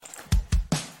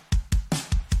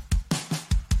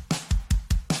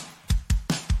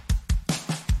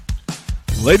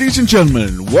Ladies and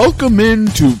gentlemen, welcome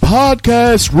into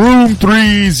Podcast Room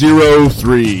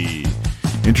 303.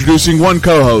 Introducing one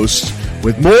co-host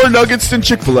with more nuggets than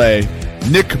Chick-fil-A,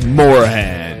 Nick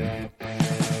Morahan.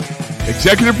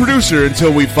 Executive producer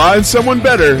until we find someone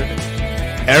better,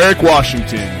 Eric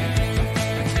Washington.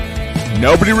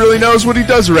 Nobody really knows what he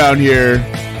does around here,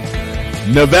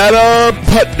 Nevada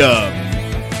Putnam.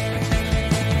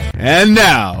 And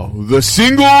now, the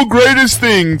single greatest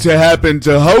thing to happen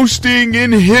to hosting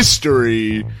in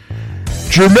history,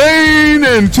 Jermaine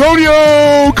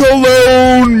Antonio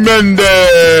Colon Mendez.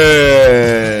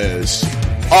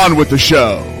 On with the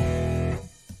show.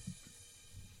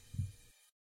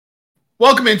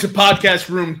 Welcome into Podcast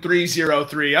Room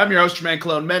 303. I'm your host, Jermaine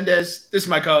Colon Mendez. This is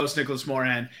my co-host, Nicholas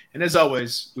Morahan. And as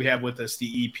always, we have with us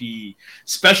the EP.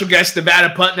 Special guest,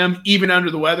 Nevada Putnam, even under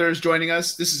the weather, is joining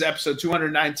us. This is episode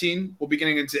 219. We'll be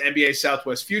getting into NBA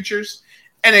Southwest Futures,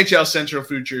 NHL Central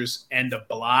Futures, and the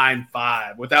Blind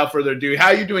Five. Without further ado, how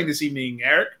are you doing this evening,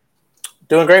 Eric?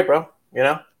 Doing great, bro. You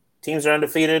know, teams are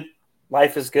undefeated.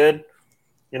 Life is good.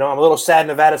 You know, I'm a little sad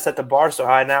Nevada set the bar so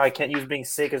high now. I can't use being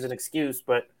sick as an excuse,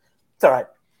 but it's all right.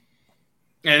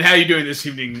 And how are you doing this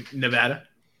evening, Nevada?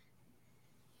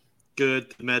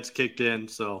 Good. The meds kicked in,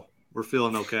 so we're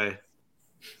feeling okay.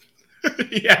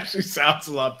 He actually sounds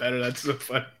a lot better. That's so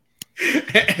funny.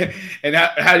 And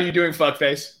how are you doing,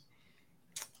 fuckface?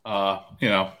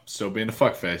 Still being a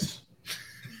fuckface.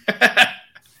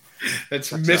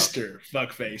 That's Mr.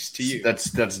 Fuckface to you.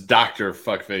 That's Dr.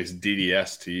 Fuckface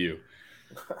DDS to you.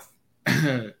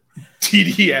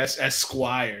 TDS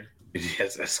Esquire.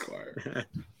 DDS Esquire.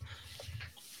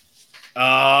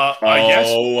 I guess.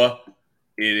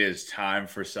 It is time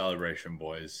for celebration,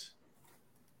 boys.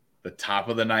 The top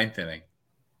of the ninth inning.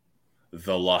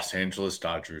 The Los Angeles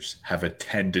Dodgers have a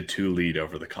 10-2 lead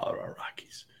over the Colorado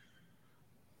Rockies.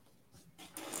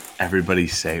 Everybody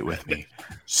say it with me.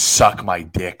 Suck my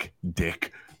dick,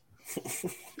 Dick.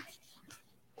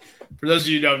 For those of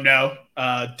you who don't know,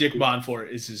 Dick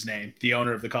Monfort is his name, the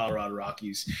owner of the Colorado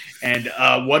Rockies. And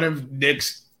one of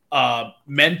Nick's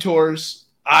mentors,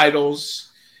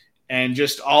 idols, and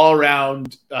just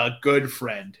all-around good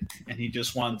friend. And he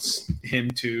just wants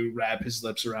him to wrap his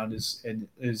lips around his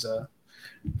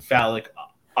phallic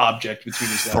object between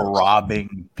his legs.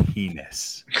 Throbbing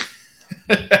penis.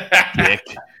 Dick.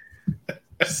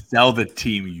 Sell the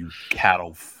team, you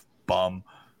cattle bum.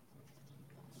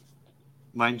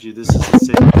 Mind you, this is the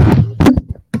same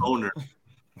owner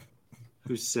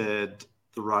who said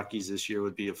the Rockies this year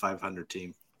would be a 500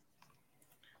 team.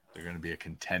 They're going to be a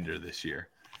contender this year.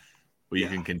 Well, you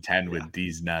can contend with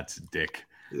these nuts, Dick.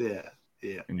 Yeah.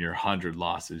 And your 100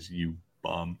 losses, you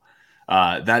bum.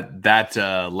 That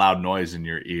loud noise in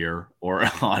your ear or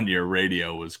on your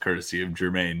radio was courtesy of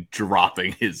Jermaine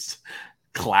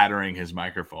clattering his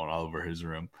microphone all over his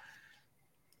room.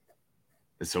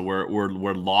 So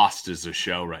we're lost as a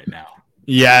show right now.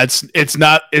 Yeah, it's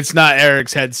not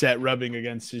Eric's headset rubbing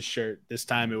against his shirt. This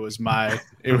time it was my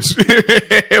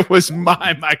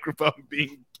microphone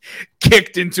being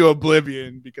kicked into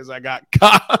oblivion because I got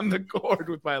caught on the cord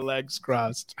with my legs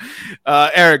crossed.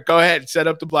 Eric, go ahead, set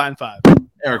up the blind five.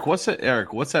 Eric, what's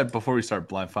that before we start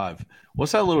blind five?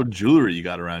 What's that little jewelry you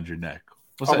got around your neck?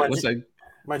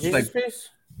 My Jesus piece?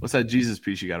 What's that Jesus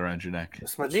piece you got around your neck?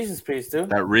 It's my Jesus piece, dude.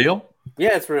 That real?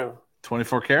 Yeah, it's real.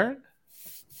 24 karat?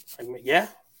 Yeah.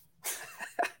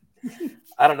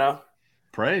 I don't know.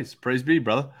 Praise be,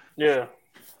 brother. Yeah.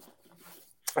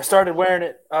 I started wearing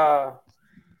it,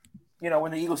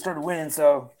 when the Eagles started winning,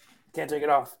 so can't take it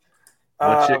off.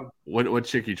 What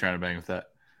chick are you trying to bang with that?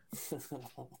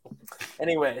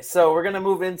 Anyway, so we're gonna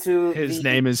move into his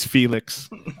name is Felix.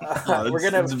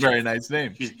 That's a very nice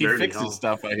name. He fixes home.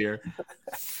 stuff, I hear.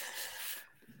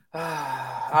 All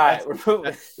right, we're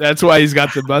moving. That's why he's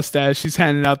got the mustache. He's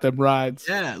handing out them rides.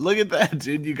 Yeah, look at that,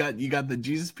 dude. You got the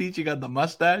Jesus peach. You got the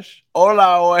mustache.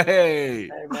 Hola, hey.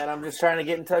 Hey, man, I'm just trying to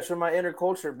get in touch with my inner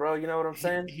culture, bro. You know what I'm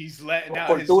saying? He's letting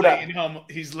out his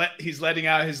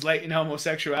latent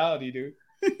homosexuality, dude.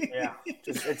 Yeah,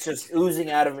 it's just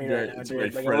oozing out of me right now,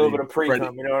 dude. Like a little bit of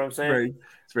pre-cum, you know what I'm saying?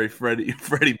 It's very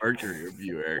Freddie Mercury of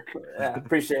you, Eric. Yeah,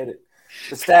 appreciate it.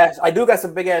 The stash. I do got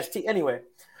some big ass teeth. Anyway,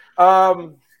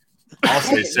 I'll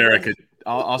say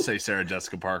Sarah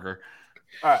Jessica Parker.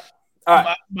 All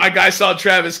right. My guy saw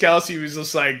Travis Kelce. He was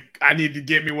just like, I need to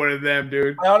get me one of them,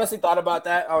 dude. I honestly thought about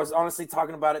that. I was honestly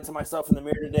talking about it to myself in the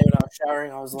mirror today when I was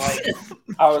showering.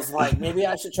 I was like, maybe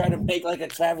I should try to make like a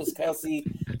Travis Kelce,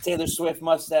 Taylor Swift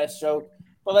mustache joke.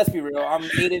 But let's be real. I'm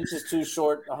 8 inches too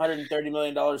short, $130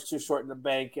 million too short in the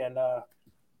bank, and I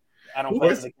don't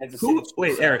play for the Kansas City.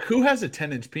 Wait, Eric, who has a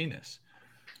 10-inch penis?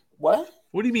 What?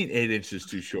 What do you mean 8 inches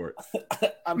too short?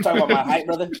 I'm talking about my height,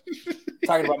 brother.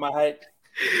 Talking about my height.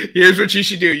 Here's what you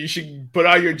should do. You should put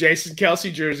on your Jason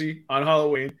Kelsey jersey on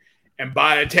Halloween and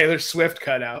buy a Taylor Swift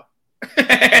cutout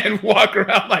and walk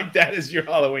around like that as your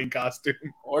Halloween costume.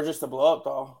 Or just a blow-up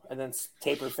doll and then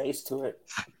tape her face to it.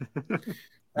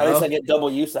 At least I get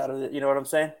double use out of it. You know what I'm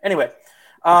saying? Anyway,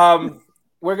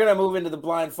 we're going to move into the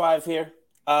blind five here.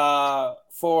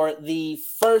 For the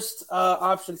first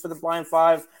option for the blind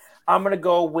five, I'm going to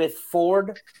go with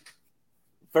Ford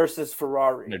versus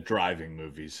Ferrari. The driving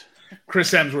movies.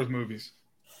 Chris Hemsworth movies.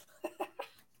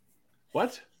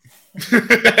 What?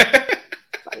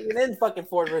 Not even in fucking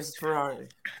Ford versus Ferrari.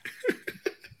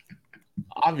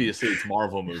 Obviously, it's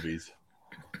Marvel movies.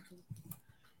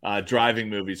 Driving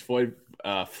movies. Floyd.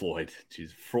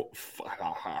 Jeez.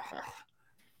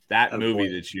 That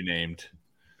movie that you named.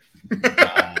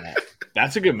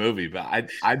 That's a good movie, but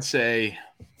I'd say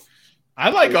I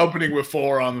like opening with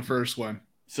 4 on the first one.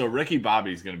 so. Ricky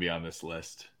Bobby's going to be on this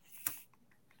list.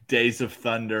 Days of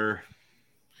Thunder,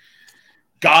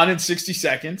 Gone in 60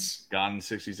 Seconds. Gone in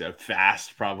 60 Seconds.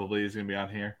 Fast probably is going to be on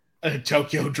here.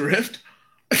 Tokyo Drift.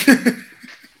 That's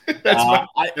I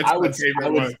my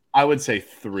favorite one. I would say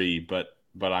 3, but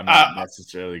I'm not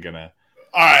necessarily going to.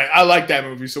 All right, I like that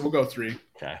movie, so we'll go 3.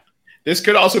 Okay. This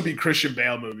could also be Christian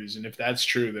Bale movies, and if that's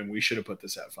true, then we should have put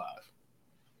this at 5.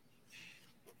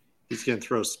 He's going to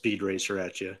throw Speed Racer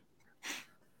at you.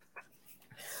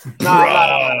 No,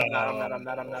 I'm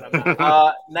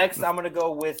not. Next, I'm going to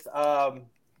go with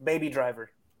Baby Driver.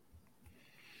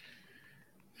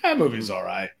 That movie's all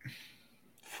right.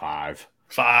 5.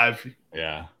 5.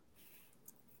 Yeah.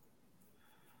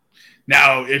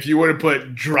 Now, if you would have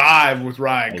put Drive with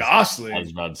Ryan Gosling, I was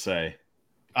about to say.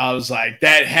 I was like,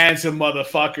 that handsome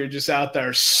motherfucker just out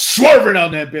there swerving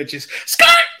on that bitches. Skirt,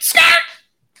 skirt.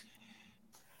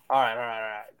 All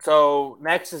right. So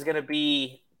next is going to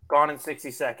be Gone in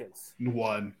 60 Seconds.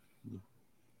 1.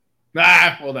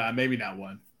 Hold on. Maybe not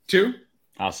 1. 2?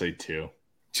 I'll say 2.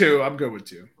 2. I'm good with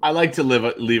 2. I like to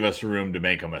leave us room to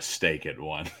make a mistake at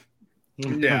 1.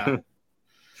 Yeah.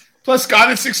 Plus, Gone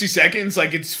in 60 Seconds,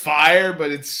 like it's fire, but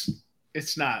it's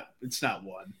not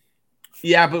 1.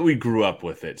 Yeah, but we grew up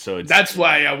with it, so that's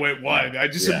why I went 1. I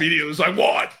just immediately was like,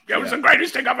 "What? That was the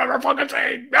greatest thing I've ever fucking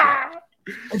seen." Ah!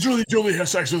 Julie has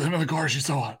sex with him in the car. She's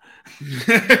so hot.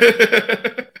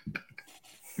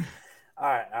 All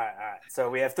right. So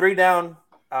we have 3 down.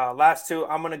 Last 2,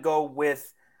 I'm going to go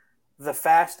with The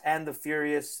Fast and the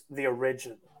Furious, the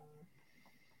original.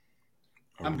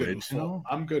 I'm good with 4.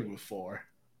 I'm good with 4.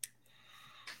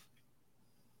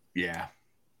 Yeah.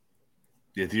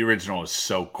 Yeah, the original is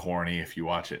so corny if you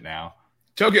watch it now.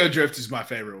 Tokyo Drift is my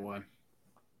favorite one.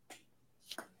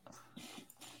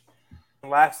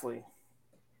 And lastly,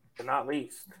 but not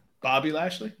least, Bobby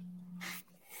Lashley?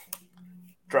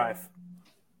 Drive.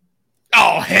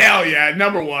 Oh, hell yeah.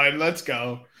 Number 1. Let's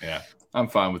go. Yeah, I'm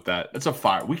fine with that. It's a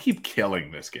fire. We keep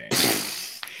killing this game.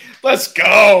 Let's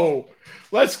go.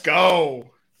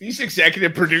 These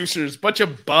executive producers, bunch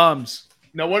of bums.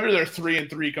 No wonder they're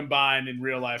 3-3 combined in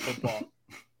real life football.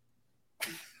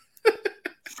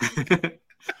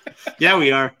 Yeah,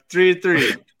 we are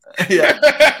 3-3. Yeah,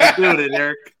 We're doing it,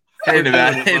 Eric. Hey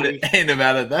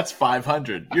Nevada, that's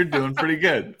 500. You're doing pretty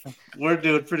good. We're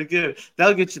doing pretty good.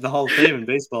 That'll get you the Hall of Fame in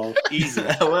baseball. Easy.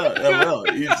 That will.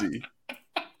 Easy.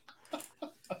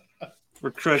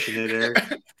 We're crushing it, Eric.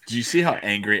 Do you see how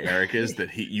angry Eric is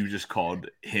that you just called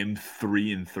him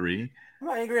 3-3? I'm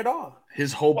not angry at all.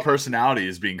 His whole personality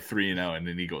is being 3-0 and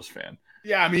an Eagles fan.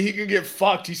 Yeah, I mean, he could get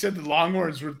fucked. He said the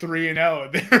Longhorns were 3-0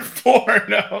 and they're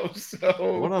 4-0.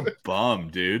 So what a bum,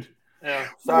 dude. Yeah,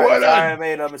 sorry, I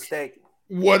made a mistake.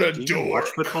 What a Do you dork! watch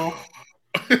football?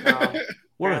 No,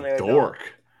 What a dork!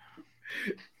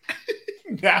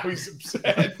 Now he's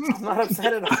upset. I'm not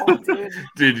upset at all, dude.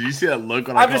 Dude, did you see that look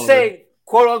on? I'm just saying,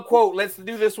 quote unquote. Let's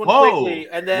do this one quickly,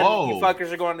 and then you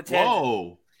fuckers are going to tangent.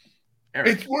 Whoa,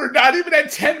 Eric. We're not even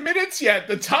at 10 minutes yet.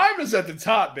 The time is at the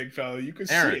top, big fella. You can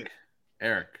see it.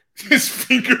 Eric. His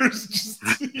fingers just.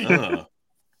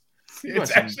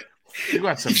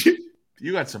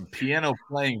 You got some piano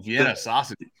playing Vienna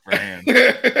sausages for hands. No,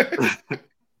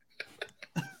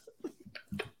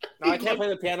 I can't play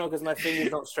the piano because my fingers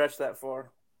don't stretch that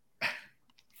far.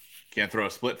 Can't throw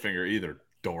a split finger either,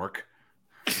 dork.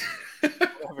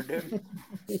 Never did.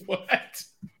 What?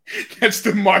 That's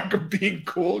the mark of being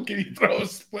cool. Can you throw a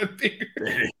split finger?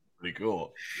 Pretty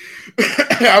cool.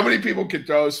 How many people can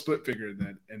throw a split finger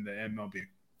in the MLB?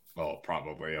 Oh,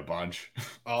 probably a bunch.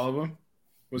 All of them?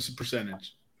 What's the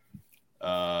percentage?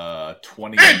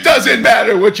 20. It doesn't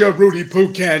matter what your Rudy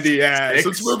Poo candy has. Six.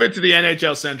 Let's move into the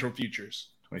NHL Central Futures.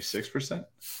 26%.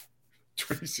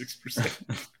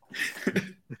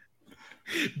 26%.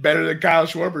 Better than Kyle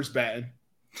Schwarber's batting.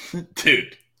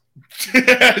 Dude. Do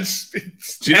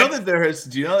you know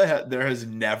that there has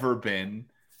never been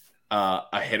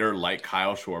a hitter like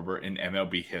Kyle Schwarber in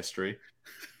MLB history?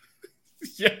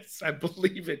 Yes, I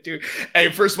believe it, dude.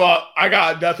 Hey, first of all, I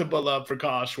got nothing but love for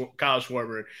Kyle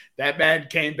Schwarber. That man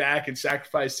came back and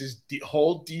sacrificed his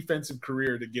whole defensive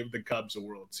career to give the Cubs a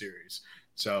World Series.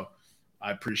 So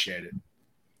I appreciate it.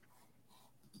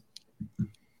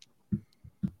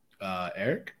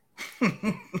 Eric?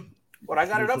 What, I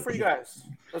got it up for you guys.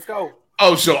 Let's go.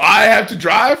 Oh, so I have to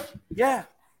drive? Yeah.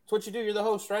 That's what you do. You're the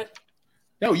host, right?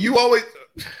 No, you always –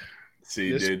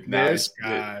 See, this, dude. Now this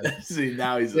guy. See,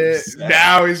 now he's upset.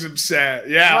 Now he's upset.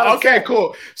 Yeah. Okay,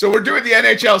 cool. So we're doing the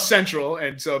NHL Central.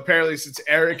 And so apparently since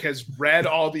Eric has read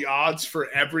all the odds for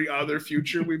every other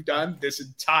future we've done this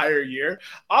entire year,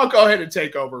 I'll go ahead and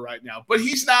take over right now. But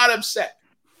he's not upset.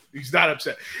 He's not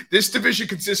upset. This division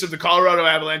consists of the Colorado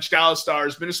Avalanche, Dallas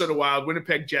Stars, Minnesota Wild,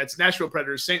 Winnipeg Jets, Nashville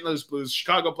Predators, St. Louis Blues,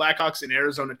 Chicago Blackhawks, and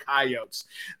Arizona Coyotes.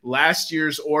 Last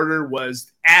year's order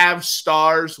was Avs,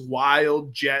 Stars,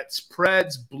 Wild, Jets,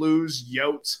 Preds, Blues,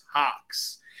 Yotes,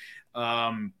 Hawks.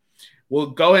 We'll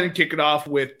go ahead and kick it off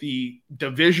with the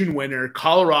division winner,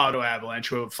 Colorado Avalanche,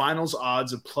 who have finals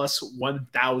odds of plus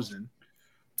 1,000.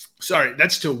 Sorry,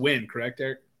 that's to win, correct,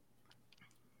 Eric?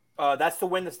 That's to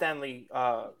win the Stanley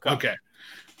Cup. Okay.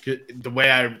 The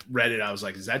way I read it, I was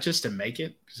like, is that just to make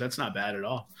it? Because that's not bad at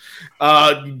all.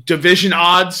 Division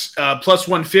odds, plus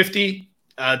 150.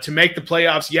 To make the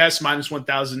playoffs, yes. Minus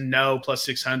 1,000, no. Plus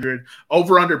 600.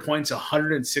 Over-under points,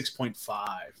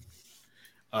 106.5.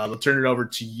 We'll turn it over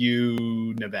to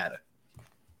you, Nevada.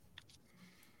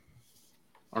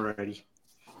 Alrighty.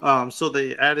 So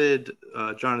they added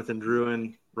Jonathan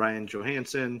Drouin, Ryan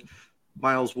Johansson,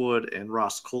 Miles Wood, and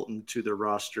Ross Colton to their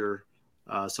roster.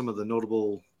 Some of the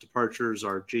notable departures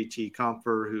are JT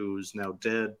Compher, who's now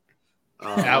dead,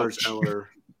 Lars Eller,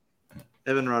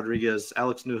 Evan Rodriguez,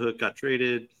 Alex Newhook got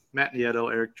traded, Matt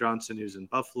Nieto, Eric Johnson, who's in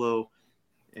Buffalo,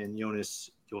 and Jonas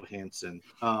Johansson.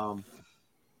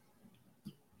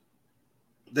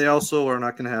 They also are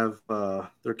not going to have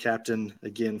their captain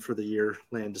again for the year.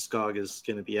 Landeskog is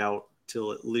going to be out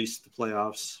till at least the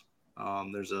playoffs.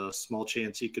 There's a small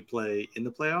chance he could play in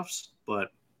the playoffs, but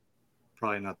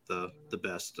probably not the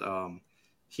best.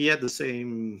 He had the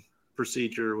same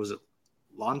procedure. Was it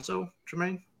Lonzo,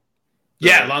 Jermaine?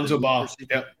 Yeah, Lonzo Ball.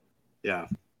 Yep. Yeah.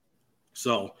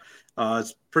 So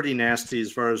it's pretty nasty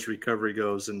as far as recovery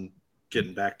goes and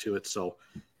getting back to it. So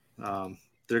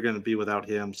they're going to be without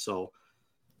him. So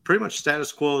pretty much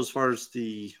status quo as far as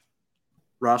the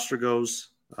roster goes.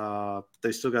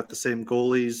 They still got the same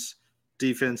goalies.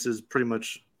 Defense is pretty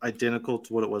much identical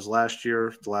to what it was last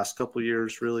year, the last couple of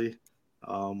years, really,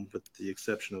 with the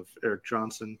exception of Eric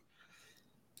Johnson.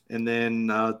 And then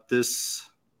this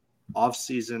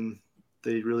offseason,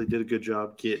 they really did a good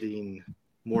job getting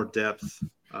more depth.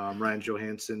 Ryan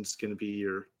Johansson's going to be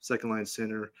your second-line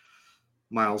center.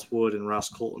 Miles Wood and Ross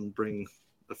Colton bring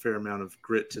a fair amount of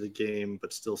grit to the game,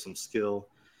 but still some skill.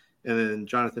 And then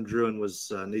Jonathan Drouin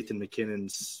was Nathan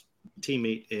McKinnon's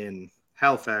teammate in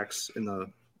Halifax in the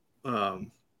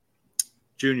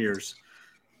juniors,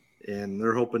 and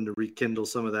they're hoping to rekindle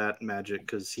some of that magic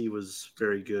because he was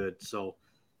very good. So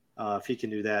if he can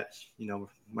do that,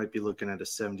 might be looking at a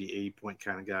 78 point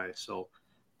kind of guy. So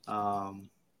I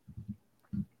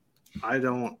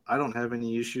don't have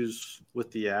any issues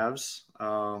with the Avs.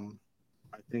 I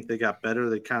think they got better.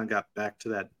 They kind of got back to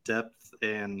that depth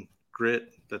and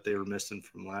grit that they were missing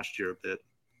from last year a bit.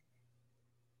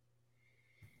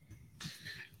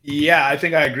 Yeah, I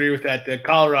think I agree with that. The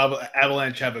Colorado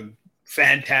Avalanche have a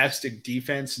fantastic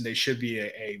defense, and they should be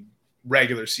a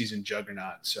regular season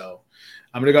juggernaut. So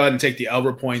I'm going to go ahead and take the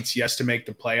Elber points, yes, to make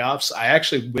the playoffs. I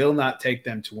actually will not take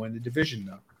them to win the division,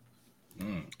 though.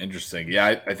 Interesting.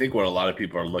 Yeah, I think what a lot of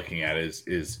people are looking at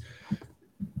is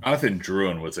Jonathan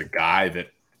Drouin was a guy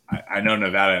that I know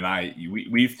Nevada and I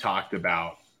we've talked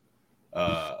about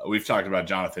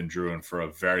Jonathan Drouin for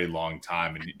a very long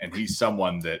time, and he's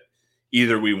someone that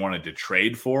either we wanted to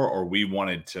trade for or we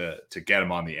wanted to get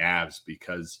him on the Avs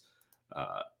because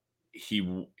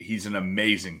he's an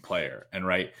amazing player. And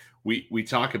right, we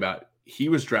talk about he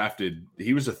was drafted,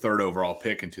 he was a third overall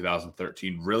pick in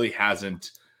 2013, really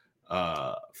hasn't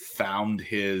found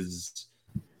his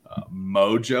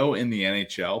mojo in the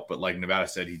NHL, but like Nevada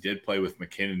said, he did play with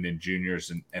McKinnon in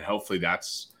juniors, and hopefully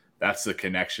that's the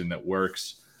connection that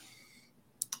works.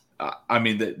 I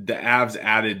mean, the Avs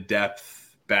added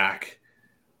depth back.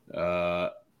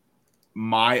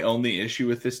 My only issue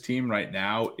with this team right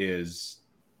now is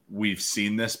we've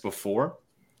seen this before.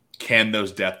 Can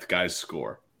those depth guys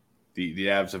score? The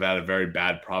Avs have had a very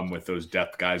bad problem with those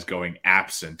depth guys going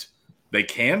absent. They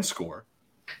can score,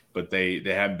 but they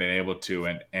haven't been able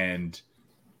to. And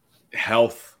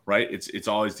health, right? It's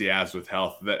always the Avs with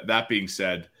health. That being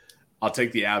said, I'll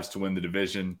take the Avs to win the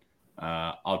division.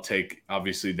 I'll take,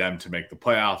 obviously, them to make the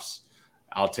playoffs.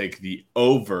 I'll take the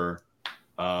over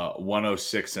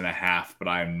 106.5, but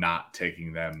I am not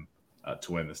taking them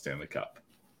to win the Stanley Cup.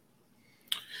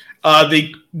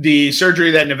 The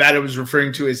surgery that Nevada was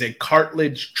referring to is a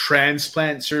cartilage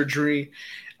transplant surgery.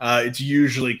 It's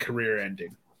usually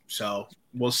career-ending. So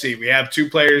we'll see. We have two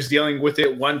players dealing with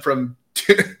it.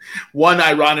 One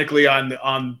ironically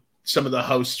on some of the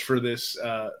hosts for this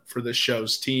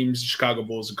show's teams, Chicago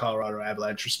Bulls and Colorado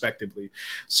Avalanche, respectively.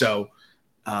 So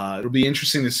it'll be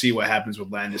interesting to see what happens with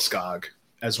Landeskog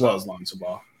as well as Lonzo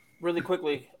Ball. Really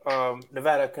quickly,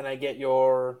 Nevada, can I get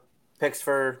your picks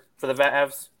for the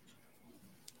Avs?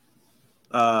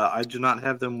 I do not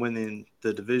have them winning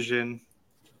the division.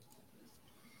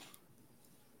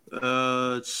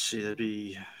 Let's see, that'd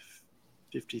be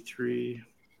 53.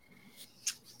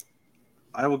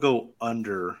 I will go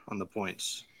under on the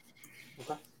points.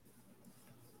 Okay.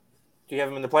 Do you have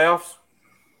them in the playoffs?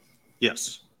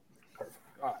 Yes. Perfect.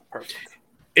 All right, perfect.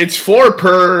 It's four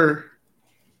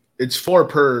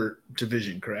per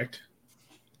division, correct?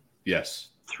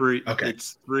 Yes. 3. Okay.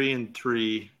 It's 3 and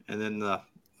 3, and then the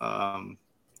and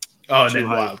two then highest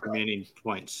wild card. remaining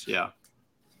points. Yeah.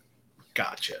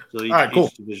 Gotcha. So each, all right, cool.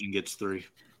 each division gets 3.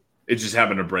 It just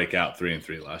happened to break out 3 and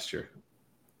 3 last year.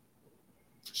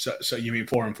 So you mean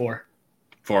 4 and 4?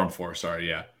 4 and 4. Sorry.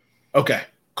 Yeah. Okay,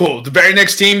 cool. The very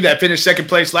next team that finished second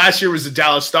place last year was the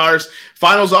Dallas Stars.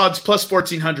 Finals odds plus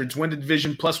 1,400 to win the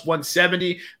division plus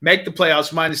 170, make the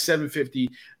playoffs minus 750,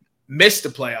 miss the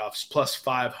playoffs plus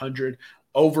 500.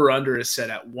 Over under is set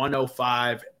at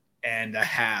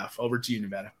 105.5. Over to you,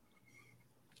 Nevada.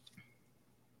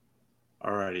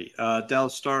 Alrighty.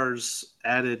 Dallas Stars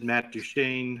added Matt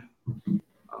Duchene,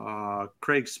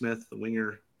 Craig Smith, the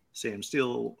winger, Sam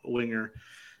Steele, a winger,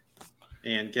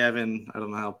 and Gavin, I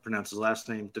don't know how to pronounce his last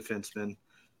name, defenseman.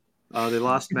 They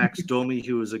lost Max Domi,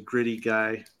 who was a gritty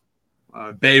guy.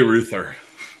 Bayruther.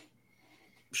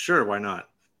 Sure, why not?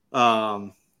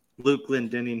 Luke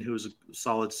Glendening, who was a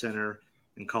solid center,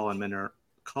 and Colin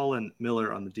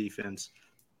Miller on the defense.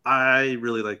 I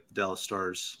really like the Dallas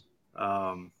Stars.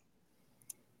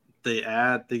 They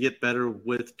get better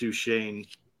with Duchene,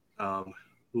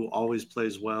 who always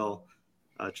plays well.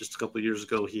 Just a couple of years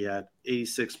ago, he had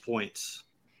 86 points,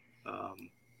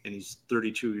 and he's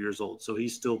 32 years old. So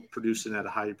he's still producing at a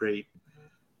high rate.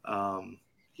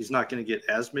 He's not going to get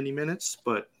as many minutes,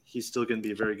 but he's still going to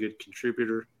be a very good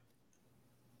contributor.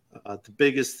 The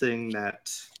biggest thing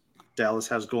that Dallas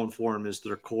has going for him is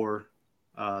their core.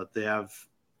 They have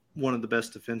one of the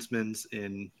best defensemen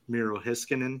in Miro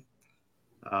Heiskanen.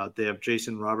 They have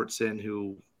Jason Robertson,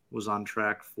 who was on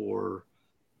track for,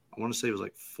 I want to say it was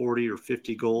like 40 or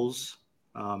 50 goals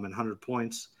and 100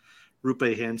 points.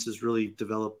 Rupe Hens has really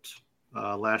developed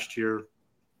last year.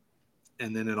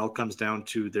 And then it all comes down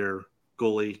to their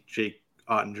goalie, Jake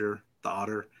Ottinger, the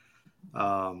Otter.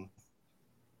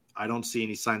 I don't see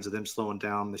any signs of them slowing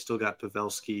down. They still got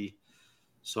Pavelski.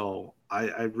 So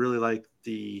I really like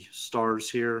the Stars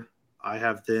here. I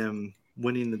have them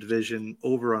winning the division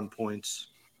over on points.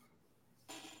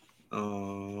 I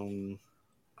don't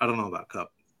know about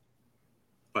Cup,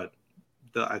 but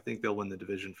I think they'll win the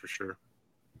division for sure.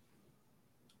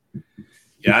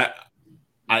 Yeah,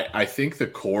 I think the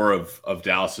core of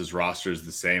Dallas's roster is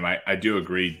the same. I do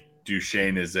agree.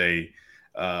 Duchene is a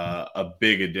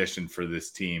big addition for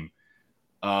this team.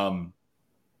 I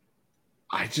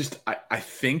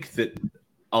think that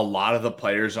a lot of the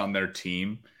players on their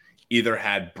team either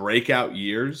had breakout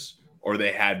years or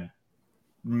they had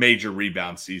major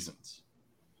rebound seasons.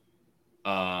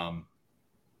 I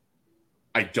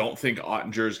don't think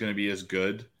Ottinger is going to be as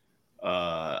good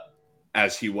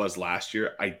as he was last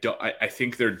year. I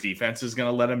think their defense is going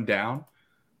to let him down.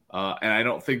 And I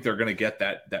don't think they're going to get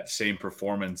that same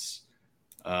performance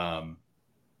out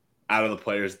of the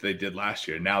players that they did last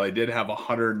year. Now, they did have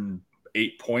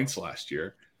 108 points last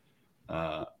year.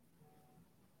 I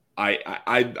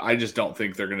just don't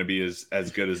think they're going to be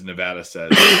as good as Nevada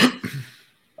says.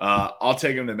 I'll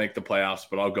take them to make the playoffs,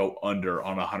 but I'll go under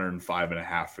on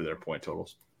 105.5 for their point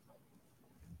totals.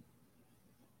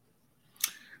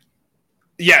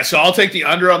 Yeah, so I'll take the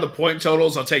under on the point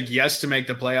totals. I'll take yes to make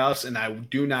the playoffs, and I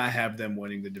do not have them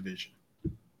winning the division.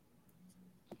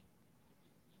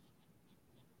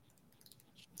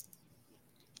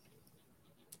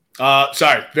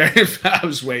 Sorry. I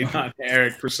was waiting on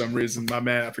Eric for some reason. My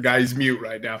man, I forgot he's mute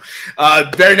right now.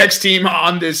 Very next team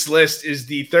on this list is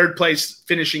the third place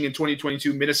finishing in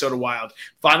 2022 Minnesota Wild.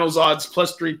 Finals odds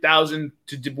plus 3,000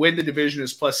 to win the division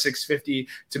is plus 650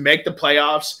 to make the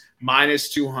playoffs minus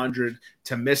 200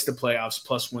 to miss the playoffs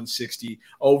plus 160.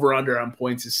 Over under on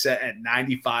points is set at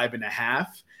 95.5.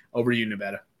 Over to you,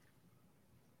 Nevada.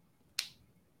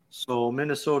 So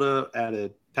Minnesota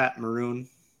added Pat Maroon,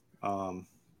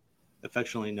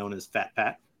 affectionately known as Fat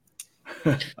Pat.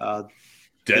 The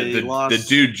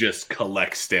dude just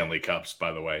collects Stanley Cups,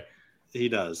 by the way. He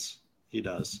does. They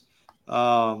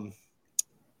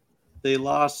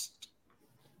lost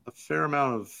a fair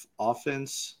amount of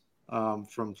offense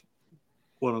from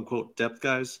quote-unquote depth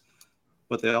guys,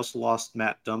 but they also lost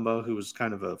Matt Dumba, who was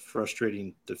kind of a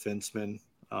frustrating defenseman.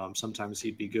 Sometimes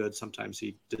he'd be good, sometimes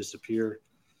he'd disappear.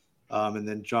 And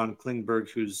then John Klingberg,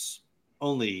 who's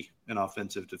only an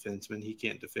offensive defenseman. He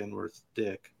can't defend worth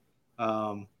dick.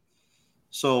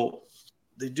 So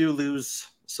they do lose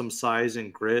some size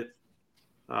and grit.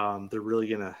 They're really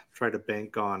going to try to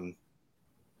bank on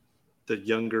the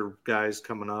younger guys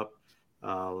coming up.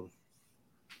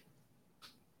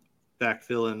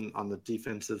 Backfilling on the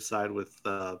defensive side with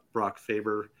Brock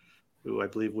Faber, who I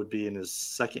believe would be in his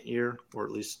second year, or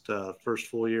at least first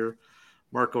full year.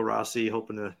 Marco Rossi,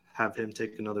 hoping to have him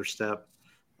take another step.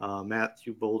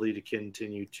 Matthew Boldy to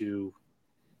continue to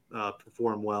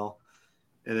perform well.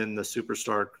 And then the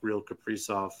superstar, Kirill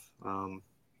Kaprizov,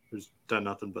 who's done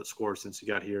nothing but score since he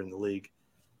got here in the league.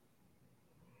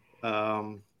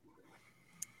 I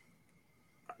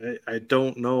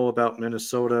don't know about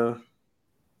Minnesota.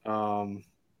 I'll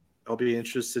be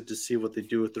interested to see what they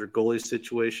do with their goalie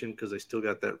situation, because they still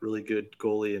got that really good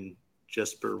goalie in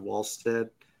Jesper Wallstedt,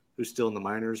 who's still in the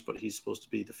minors, but he's supposed to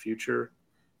be the future.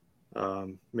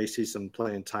 May see some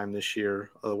playing time this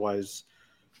year. Otherwise,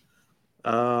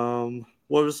 what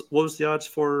was the odds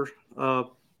for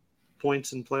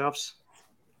points in playoffs?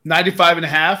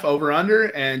 95.5 over under,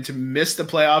 and to miss the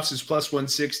playoffs is plus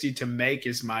 160. To make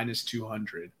is minus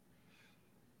 200.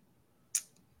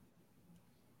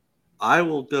 I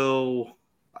will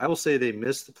say they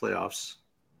missed the playoffs.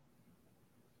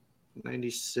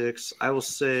 96. I will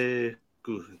say,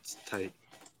 it's tight.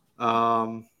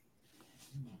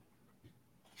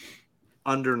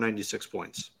 Under 96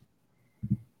 points.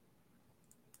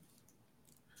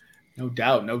 No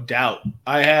doubt.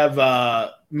 I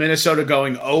have Minnesota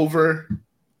going over.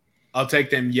 I'll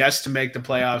take them yes to make the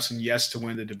playoffs and yes to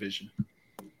win the division.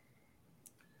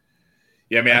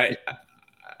 Yeah, I mean,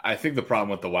 I think the problem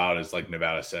with the Wild is, like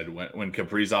Nevada said, when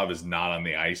Kaprizov is not on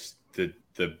the ice, the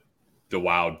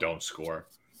Wild don't score.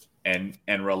 And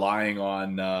relying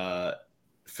on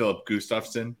Philip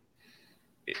Gustafsson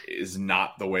is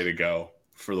not the way to go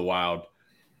for the Wild.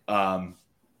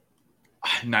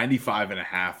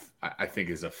 95.5, I think,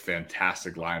 is a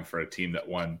fantastic line for a team that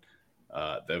won,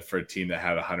 for a team that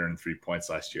had 103 points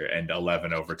last year and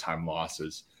 11 overtime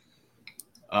losses.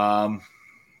 I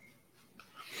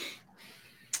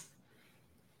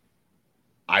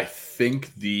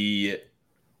think it's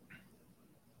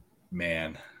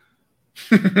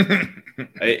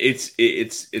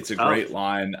a great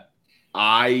line.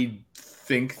 I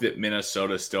think that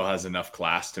Minnesota still has enough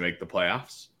class to make the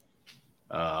playoffs.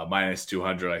 Minus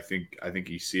 200. I think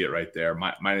you see it right there.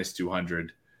 Minus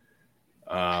 200.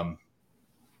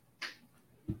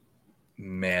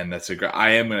 Man, that's a great. I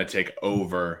am going to take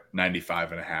over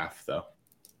 95.5 though.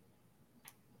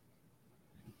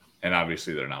 And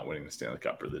obviously they're not winning the Stanley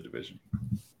Cup or the division.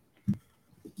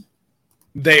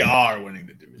 They are winning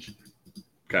the division.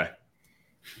 Okay.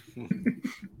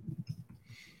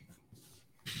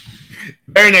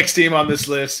 Very next team on this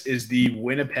list is the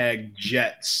Winnipeg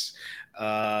Jets.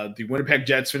 The Winnipeg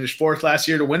Jets finished fourth last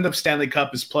year. To win the Stanley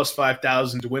Cup is plus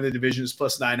 5,000. To win the division is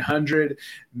plus 900.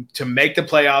 To make the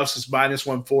playoffs is minus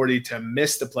 140. To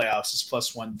miss the playoffs is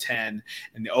plus 110.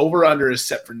 And the over-under is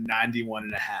set for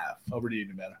 91.5. Over to you,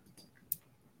 Nevada.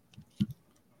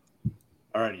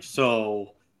 Alrighty,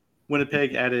 so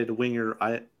Winnipeg added winger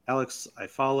Alex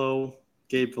Iafallo,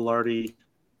 Gabe Vilardi,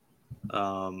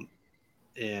 and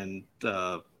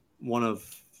one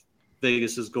of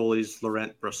Vegas's goalies,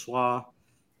 Laurent Brossoit.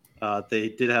 They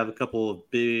did have a couple of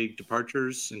big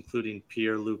departures, including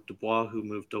Pierre-Luc Dubois, who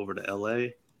moved over to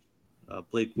LA.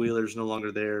 Blake Wheeler's no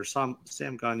longer there. Sam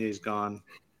Gagner's gone.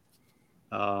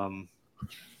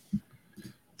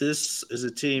 This is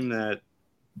a team that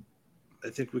I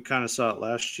think we kind of saw it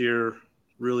last year,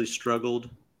 really struggled,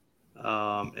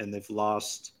 and they've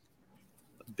lost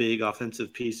big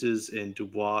offensive pieces in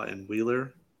Dubois and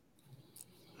Wheeler.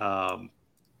 And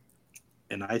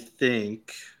I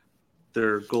think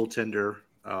their goaltender.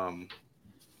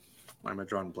 Why am I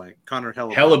drawing a blank? Connor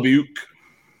Hellebuck.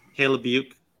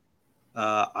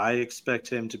 I expect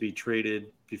him to be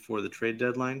traded before the trade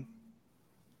deadline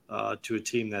to a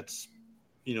team that's,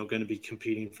 going to be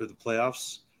competing for the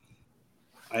playoffs.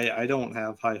 I don't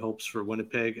have high hopes for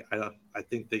Winnipeg. I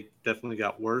think they definitely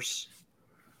got worse.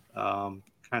 Kind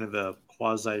of a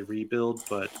quasi rebuild,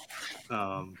 but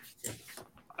I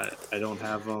don't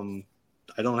have them.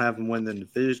 I don't have them win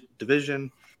the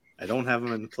division. I don't have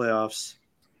them in the playoffs.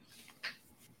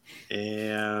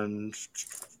 And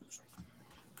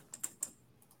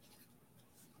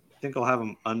I think I'll have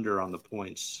them under on the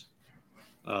points,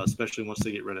 especially once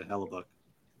they get rid of Hellebuck.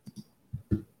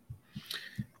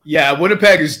 Yeah,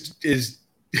 Winnipeg is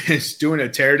doing a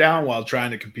teardown while trying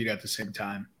to compete at the same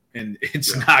time, and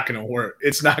it's not going to work.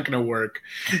 It's not going to work.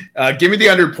 Give me the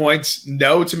under points.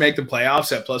 No to make the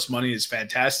playoffs at plus money is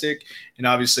fantastic, and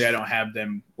obviously I don't have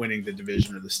them winning the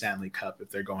division or the Stanley Cup if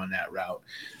they're going that route.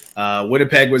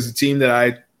 Winnipeg was the team that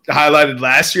I highlighted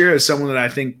last year as someone that I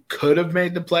think could have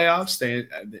made the playoffs. They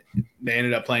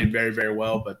ended up playing very, very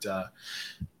well, but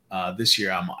this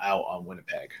year I'm out on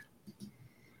Winnipeg.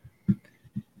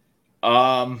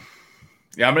 I'm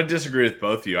going to disagree with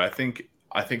both of you. I think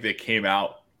they came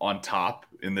out on top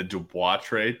in the Dubois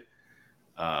trade.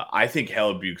 I think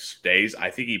Hellebuck stays. I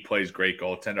think he plays great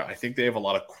goaltender. I think they have a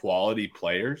lot of quality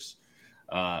players.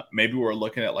 Maybe we're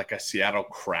looking at like a Seattle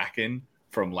Kraken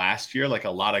from last year, like a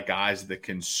lot of guys that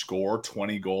can score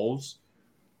 20 goals.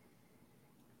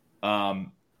 But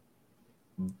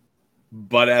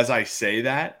as I say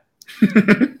that,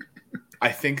 I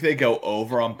think they go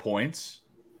over on points.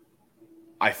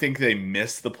 I think they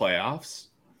miss the playoffs.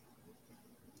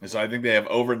 And so I think they have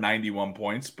over 91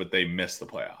 points, but they miss the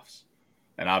playoffs.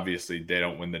 And obviously they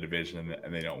don't win the division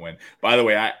and they don't win. By the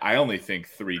way, I only think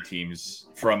 3 teams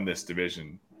from this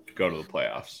division go to the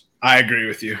playoffs. I agree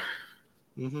with you.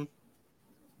 Mm-hmm.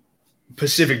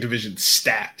 Pacific Division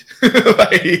stacked.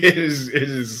 It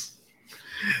is.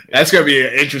 That's going to be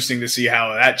interesting to see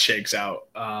how that shakes out.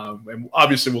 And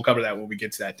obviously, we'll cover that when we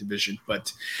get to that division.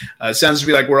 But it sounds to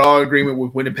be like we're all in agreement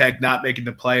with Winnipeg not making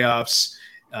the playoffs.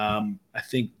 I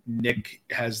think Nick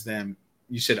has them.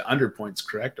 You said under points,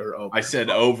 correct? Or over? I said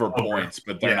over points,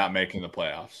 but they're not making the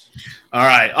playoffs. All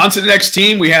right. On to the next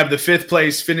team. We have the 5th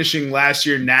place finishing last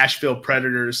year, Nashville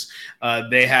Predators.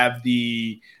 They have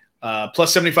the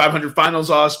plus 7,500 finals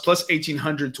odds, plus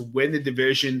 1,800 to win the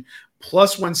division,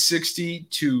 plus 160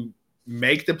 to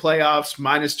make the playoffs,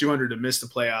 minus 200 to miss the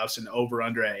playoffs, and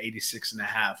over-under at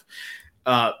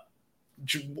 86.5.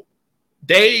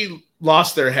 They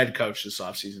lost their head coach this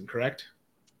offseason, correct?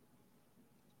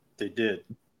 They did.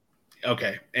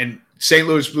 Okay. And St.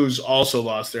 Louis Blues also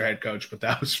lost their head coach, but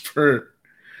that was for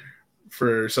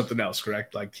something else,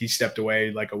 correct? Like he stepped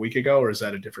away like a week ago, or is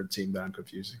that a different team that I'm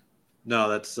confusing? No,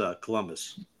 that's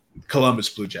Columbus. Columbus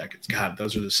Blue Jackets. God,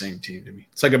 those are the same team to me.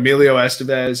 It's like Emilio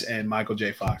Estevez and Michael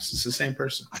J. Fox. It's the same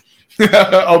person.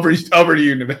 over to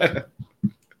you, Nevada.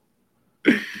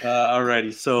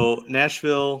 Alrighty. So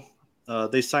Nashville,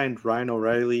 they signed Ryan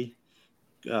O'Reilly,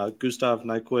 Gustav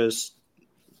Nyquist,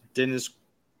 Denis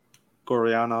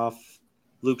Goryanov,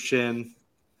 Luke Shin,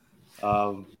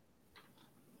 and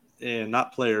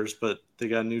not players, but they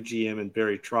got a new GM and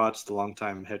Barry Trotz, the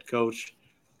longtime head coach.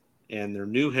 And their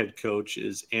new head coach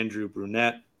is Andrew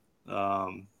Brunette,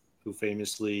 who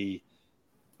famously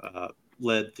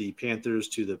led the Panthers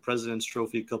to the President's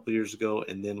Trophy a couple years ago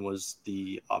and then was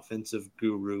the offensive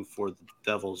guru for the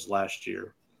Devils last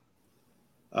year.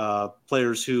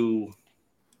 Players who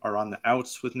are on the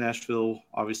outs with Nashville,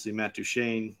 obviously Matt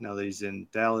Duchene, now that he's in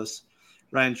Dallas.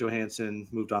 Ryan Johansson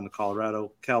moved on to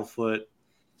Colorado, Cal Foote,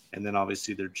 and then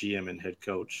obviously their GM and head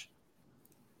coach.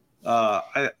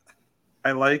 I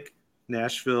like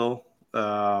Nashville.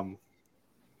 I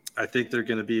think they're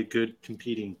going to be a good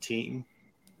competing team.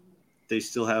 They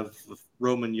still have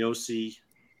Roman Josi,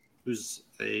 who's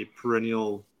a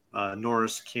perennial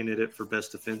Norris candidate for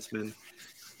best defenseman,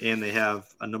 and they have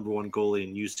a number 1 goalie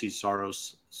in UC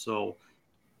Saros. So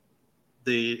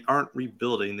they aren't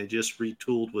rebuilding; they just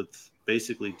retooled with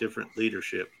basically different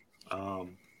leadership.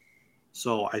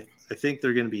 So I think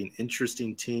they're going to be an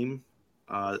interesting team,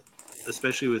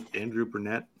 especially with Andrew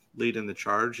Brunette leading the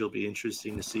charge. It'll be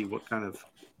interesting to see what kind of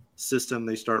system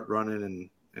they start running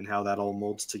and how that all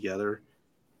molds together.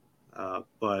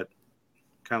 But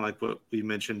kind of like what we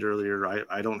mentioned earlier,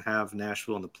 I don't have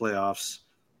Nashville in the playoffs.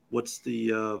 What's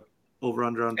the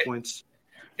over-under on points?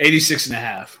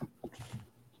 86.5.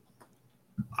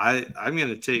 I'm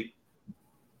going to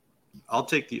I'll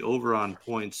take the over on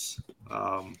points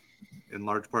in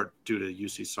large part due to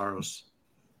UC Saros.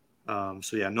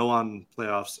 So yeah, no on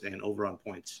playoffs and over on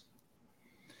points.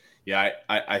 Yeah,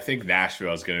 I think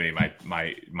Nashville is going to be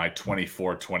my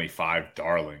 24-25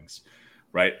 darlings,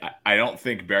 right? I don't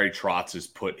think Barry Trotz has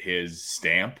put his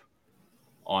stamp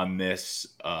on this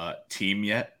team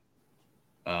yet.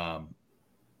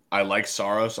 I like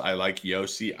Saros. I like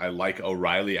Yossi. I like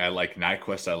O'Reilly. I like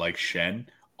Nyquist. I like Shen.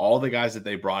 All the guys that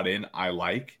they brought in, I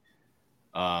like.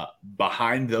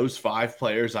 Behind those 5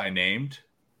 players I named,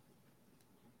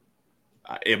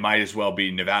 it might as well be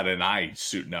Nevada and I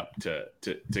suiting up to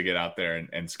get out there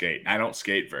and skate. I don't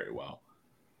skate very well.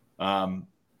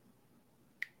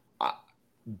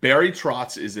 Barry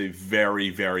Trotz is a very,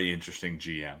 very interesting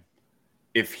GM.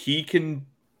 If he can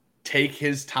take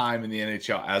his time in the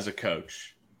NHL as a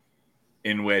coach,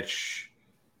 in which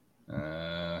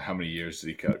how many years did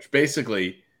he coach?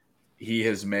 Basically, he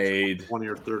has made 20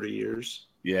 or 30 years.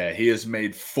 Yeah, he has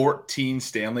made 14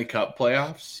 Stanley Cup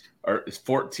playoffs or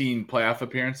 14 playoff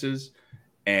appearances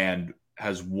and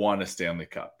has won a Stanley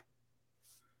Cup.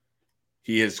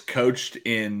 He has coached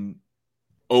in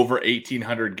over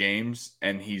 1,800 games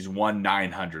and he's won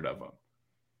 900 of them,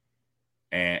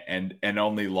 and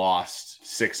only lost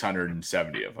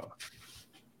 670 of them.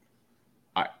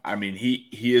 I mean,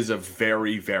 he is a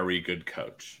very, very good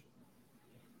coach.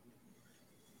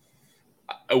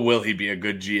 Will he be a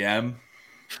good GM?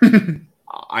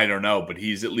 I don't know, but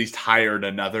he's at least hired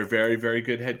another very, very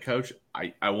good head coach.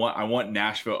 I want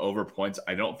Nashville over points.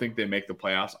 I don't think they make the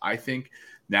playoffs. I think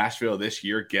Nashville this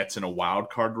year gets in a wild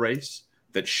card race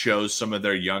that shows some of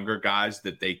their younger guys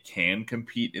that they can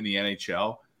compete in the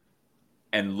NHL,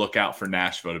 and look out for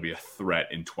Nashville to be a threat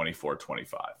in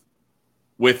 24-25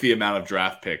 with the amount of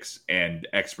draft picks and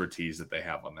expertise that they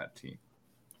have on that team.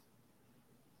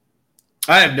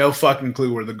 I have no fucking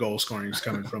clue where the goal scoring is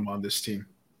coming from on this team.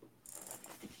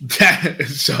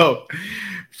 So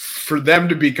for them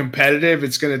to be competitive,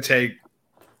 it's going to take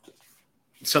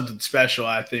something special,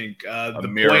 I think. A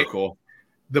miracle.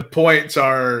 The points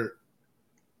are,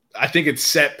 I think it's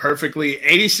set perfectly.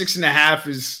 86.5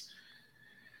 is,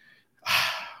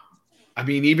 I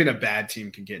mean, even a bad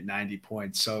team can get 90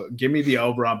 points. So give me the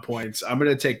over on points. I'm going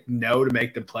to take no to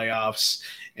make the playoffs.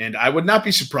 And I would not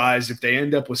be surprised if they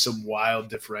end up with some wild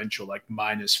differential, like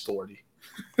minus 40.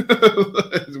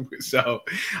 So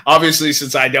obviously,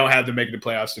 since I don't have to make the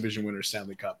playoffs, division winner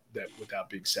Stanley Cup, that without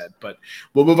being said. But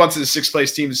we'll move on to the 6th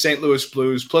place team, the St. Louis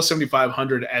Blues, plus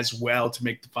 7,500 as well to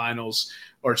make the finals,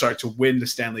 to win the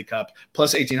Stanley Cup,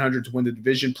 plus 1,800 to win the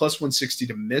division, plus 160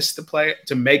 to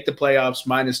make the playoffs,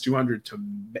 minus 200 to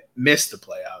miss the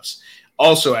playoffs,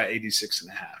 also at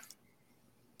 86.5.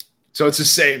 So it's the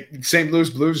same. St. Louis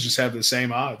Blues just have the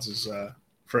same odds as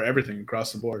for everything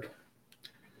across the board.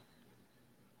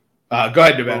 Go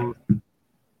ahead, Devin.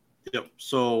 Yep.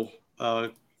 So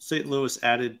St. Louis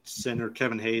added center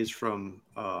Kevin Hayes from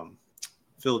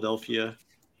Philadelphia.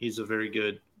 He's a very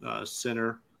good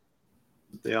center.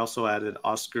 They also added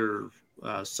Oscar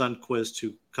Sundquist,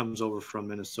 who comes over from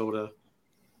Minnesota.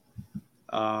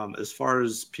 As far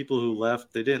as people who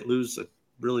left, they didn't lose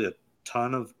really a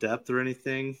ton of depth or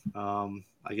anything.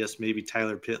 I guess maybe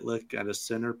Tyler Pitlick at a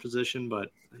center position,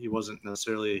 but he wasn't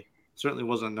certainly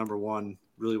wasn't a number 1,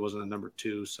 really wasn't a number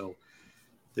 2. So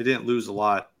they didn't lose a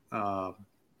lot.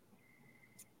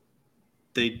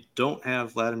 They don't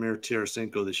have Vladimir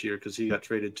Tarasenko this year because he got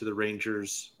traded to the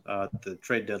Rangers at the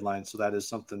trade deadline. So that is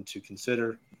something to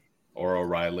consider. Or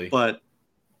O'Reilly. But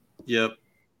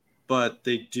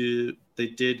they did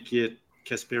get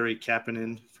Kasperi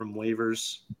Kapanen from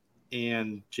waivers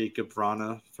and Jacob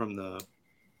Vrana from the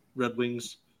Red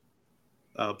Wings.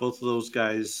 Both of those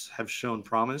guys have shown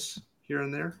promise here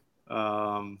and there.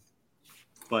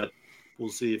 But we'll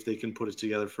see if they can put it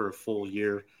together for a full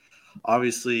year.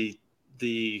 Obviously,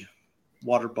 the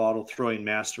water bottle throwing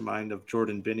mastermind of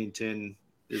Jordan Binnington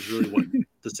is really what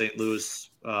the St. Louis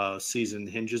season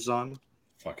hinges on.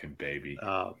 Fucking baby.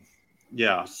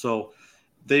 Yeah, so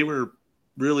they were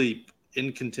really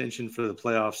in contention for the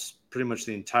playoffs pretty much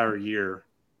the entire year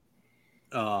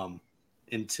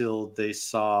until they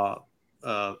saw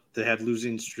they had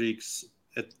losing streaks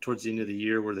towards the end of the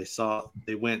year where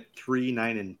they went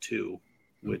 3-9-2,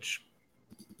 which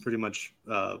pretty much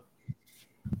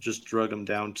just drug them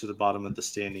down to the bottom of the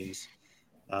standings.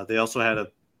 They also had a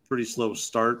pretty slow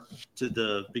start to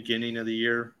the beginning of the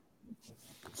year,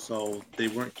 so they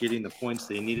weren't getting the points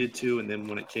they needed to. And then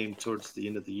when it came towards the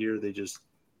end of the year, they just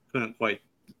couldn't quite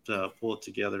pull it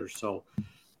together. So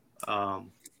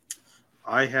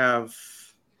I have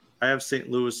St.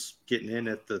 Louis getting in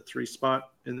at the 3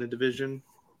 spot in the division.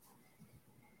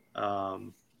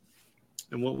 And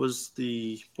what was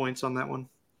the points on that one?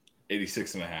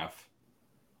 86.5.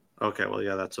 Okay, well,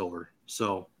 yeah, that's over.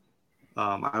 So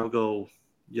I will go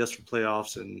yes for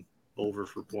playoffs and over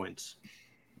for points.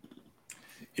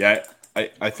 Yeah,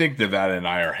 I think Nevada and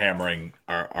I are hammering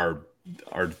are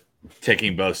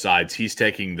taking both sides. He's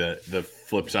taking the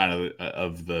flip side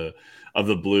of the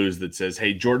Blues that says,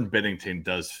 hey, Jordan Binnington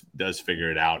does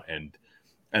figure it out, and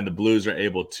the Blues are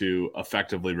able to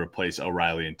effectively replace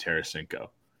O'Reilly and Tarasenko,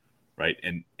 right?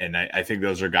 And I think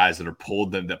those are guys that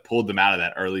pulled them out of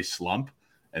that early slump,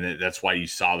 and that's why you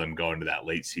saw them go into that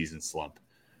late season slump.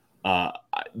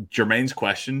 Jermaine's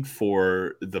question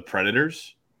for the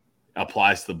Predators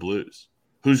applies to the Blues.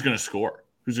 Who's going to score?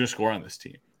 Who's going to score on this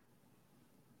team?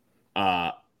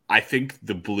 I think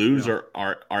the Blues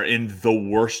are in the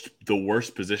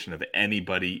worst position of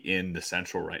anybody in the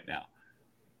Central right now.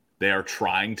 They are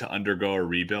trying to undergo a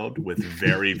rebuild with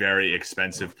very, very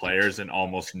expensive players and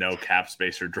almost no cap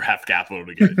space or draft capital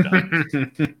to get it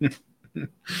done.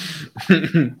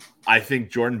 I think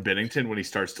Jordan Binnington, when he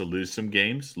starts to lose some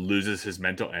games, loses his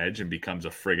mental edge and becomes a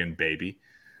friggin' baby.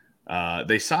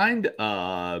 They signed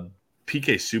PK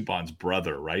Subban's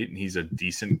brother, right? And he's a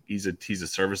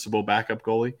serviceable backup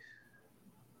goalie.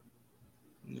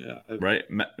 Yeah. Right.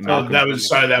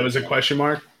 That was a question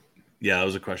mark. Yeah, that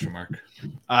was a question mark.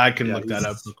 I can look that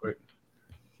up real quick.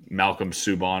 Malcolm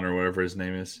Subban or whatever his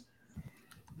name is.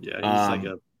 Yeah, he's like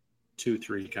a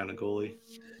 2-3 kind of goalie.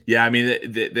 Yeah, I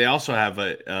mean they also have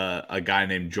a guy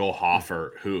named Joel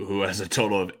Hofer who has a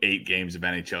total of 8 games of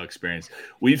NHL experience.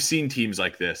 We've seen teams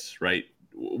like this, right?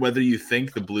 Whether you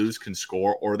think the Blues can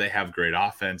score or they have great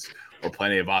offense or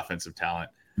plenty of offensive talent,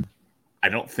 I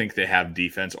don't think they have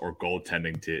defense or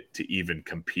goaltending to even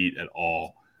compete at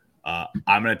all.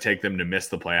 I'm going to take them to miss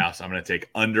the playoffs. I'm going to take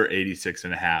under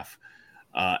 86.5.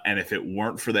 And if it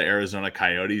weren't for the Arizona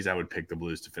Coyotes, I would pick the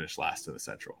Blues to finish last in the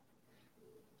Central.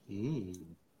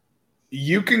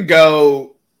 You can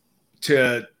go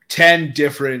to 10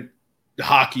 different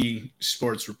hockey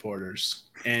sports reporters,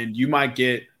 and you might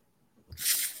get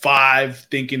 5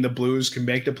 thinking the Blues can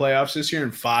make the playoffs this year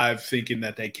and 5 thinking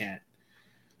that they can't.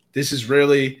 This is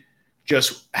really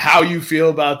just how you feel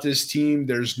about this team.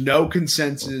 There's no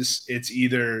consensus. It's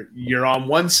either you're on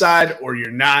one side or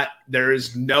you're not. There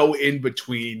is no in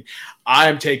between. I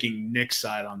am taking Nick's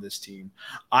side on this team.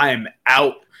 I am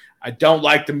out. I don't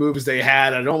like the moves they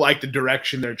had. I don't like the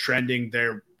direction they're trending.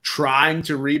 They're trying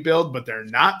to rebuild, but they're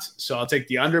not. So I'll take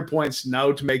the under points,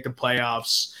 no to make the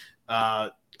playoffs,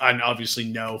 and obviously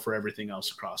no for everything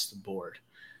else across the board.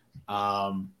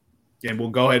 And we'll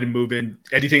go ahead and move in.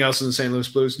 Anything else in the St. Louis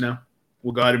Blues? No.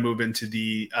 We'll go ahead and move into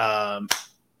the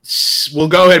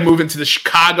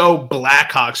Chicago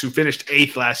Blackhawks, who finished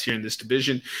 8th last year in this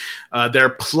division. They're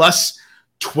plus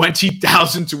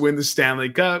 20,000 to win the Stanley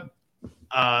Cup.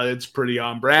 It's pretty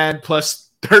on brand. Plus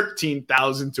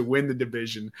 13,000 to win the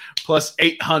division. Plus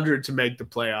 800 to make the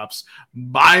playoffs.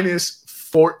 Minus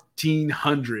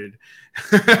 1,400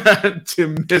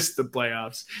 to miss the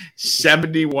playoffs.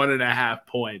 71.5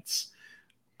 points.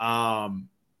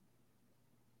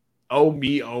 Oh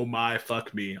me, oh my,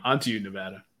 fuck me. On to you,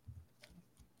 Nevada.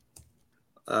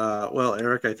 Well,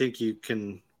 Eric, I think you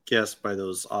can guess by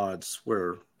those odds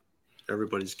where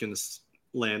everybody's going to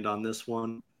land on this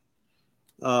one.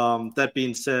 That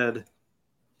being said,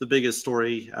 the biggest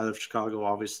story out of Chicago,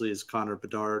 obviously, is Connor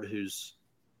Bedard, who's,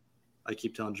 I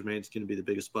keep telling Jermaine, is going to be the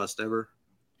biggest bust ever.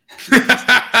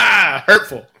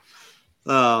 Hurtful.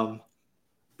 But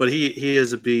he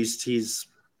is a beast. He's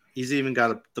even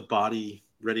got the body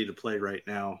ready to play right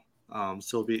now.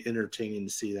 So it'll be entertaining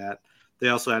to see that. They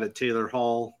also added Taylor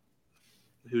Hall,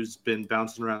 who's been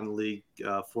bouncing around the league.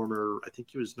 Former, I think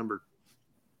he was number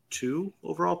 2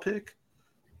 overall pick.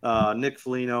 Nick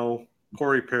Foligno,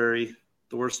 Corey Perry,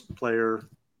 the worst player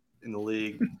in the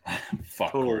league.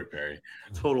 Fuck Corey Perry.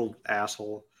 Total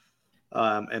asshole.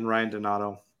 And Ryan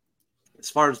Donato. As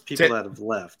far as people that have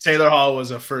left. Taylor Hall was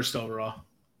a first overall.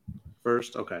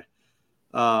 First? Okay.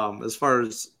 As far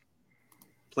as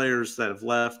players that have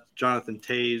left, Jonathan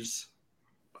Taves,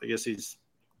 I guess he's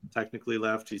technically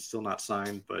left. He's still not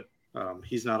signed, but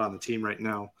he's not on the team right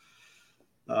now.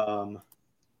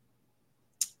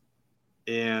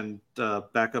 And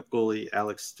backup goalie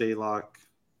Alex Stalock.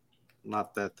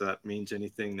 Not that means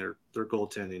anything. Their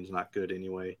goaltending is not good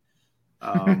anyway.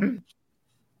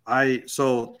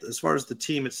 So as far as the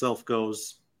team itself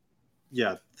goes,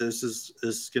 yeah, this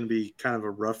is going to be kind of a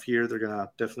rough year. They're going to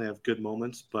definitely have good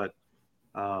moments, but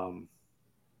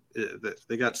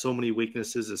they got so many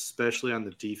weaknesses, especially on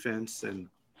the defense and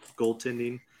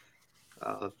goaltending.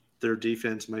 Their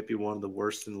defense might be one of the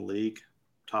worst in the league,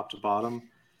 top to bottom,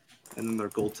 and then their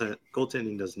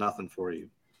goaltending does nothing for you.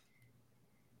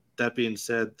 That being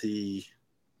said, the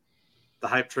the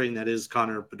hype train that is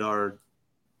Connor Bedard,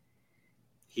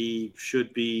 he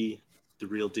should be the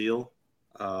real deal.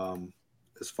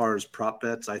 As far as prop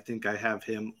bets, I think I have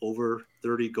him over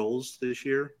 30 goals this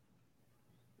year,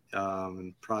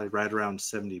 and probably right around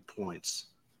 70 points.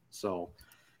 So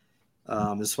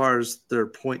as far as their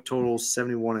point total,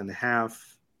 71.5.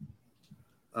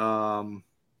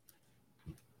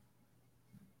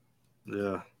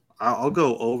 Yeah, I'll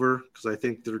go over because I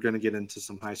think they're going to get into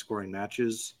some high-scoring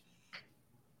matches,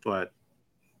 but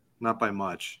not by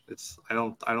much. I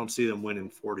don't see them winning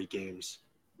 40 games.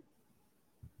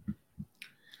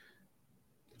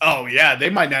 Oh yeah,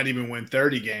 they might not even win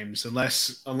 30 games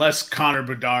unless Connor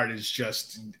Bedard is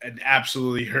just an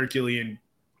absolutely Herculean,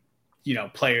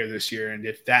 player this year. And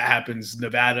if that happens,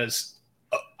 Nevada's,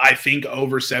 I think,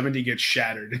 over 70 gets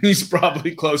shattered. He's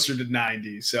probably closer to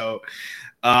 90. So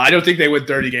I don't think they win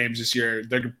 30 games this year.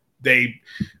 They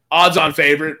odds-on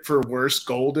favorite for worst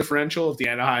goal differential if the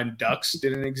Anaheim Ducks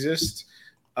didn't exist.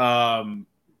 Obviously,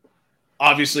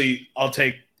 I'll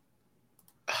take.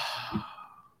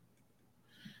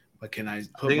 What can I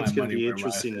put? I think my it's going to money be where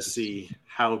interesting to see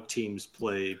how teams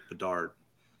play Bedard,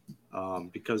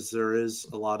 because there is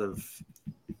a lot of,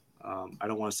 I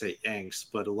don't want to say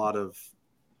angst, but a lot of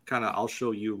kind of I'll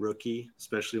show you rookie,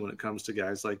 especially when it comes to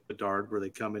guys like Bedard, where they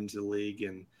come into the league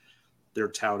and they're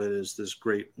touted as this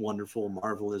great, wonderful,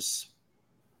 marvelous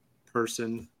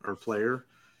person or player.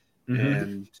 Mm-hmm.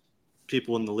 And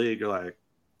people in the league are like,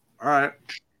 all right,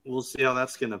 we'll see how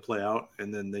that's going to play out.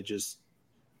 And then they're going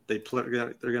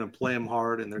to play him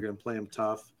hard and they're going to play him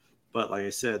tough. But like I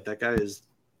said, that guy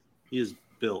he is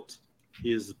built.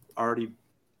 He is already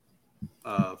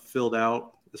filled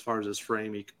out as far as his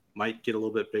frame. He might get a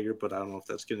little bit bigger, but I don't know if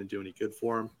that's going to do any good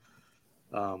for him.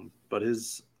 But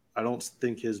I don't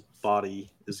think his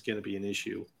body is going to be an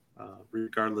issue,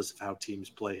 regardless of how teams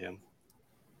play him.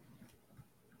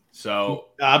 So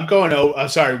I'm going.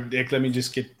 Sorry, Nick. Let me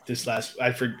just get this last.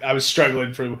 I was struggling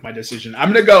with my decision.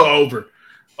 I'm going to go over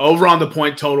on the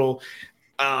point total.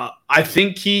 I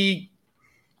think he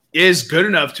is good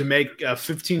enough to make a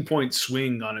 15-point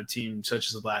swing on a team such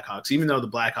as the Blackhawks, even though the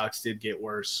Blackhawks did get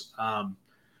worse.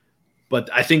 But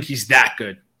I think he's that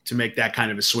good to make that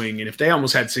kind of a swing. And if they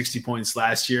almost had 60 points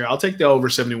last year, I'll take the over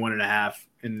 71.5,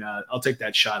 and I'll take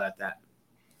that shot at that.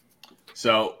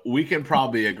 So we can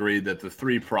probably agree that the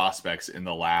three prospects in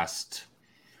the last,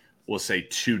 we'll say,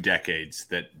 2 decades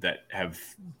that have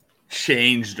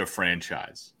changed a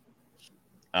franchise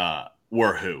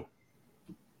were who?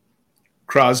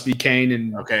 Crosby, Kane,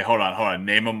 and... Okay, hold on.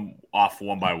 Name them off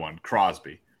one by one.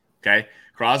 Crosby. Okay?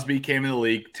 Crosby came in the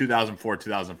league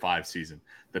 2004-2005 season.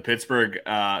 The Pittsburgh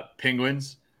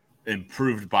Penguins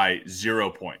improved by 0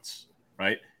 points,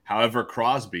 right? However,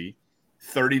 Crosby,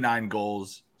 39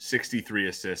 goals, 63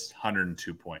 assists,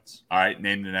 102 points. All right,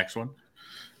 name the next one.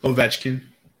 Ovechkin.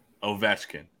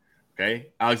 Okay?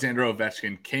 Alexander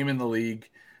Ovechkin came in the league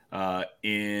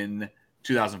in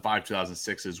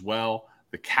 2005-2006 as well.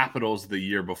 The Capitals the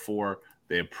year before,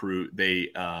 they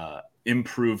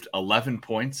improved 11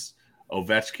 points.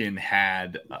 Ovechkin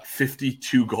had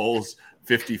 52 goals,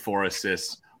 54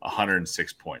 assists,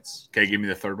 106 points. Okay, give me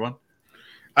the third one.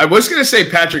 I was going to say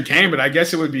Patrick Kane, but I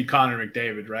guess it would be Connor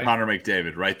McDavid, right? Connor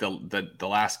McDavid, right? The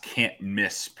last can't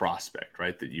miss prospect,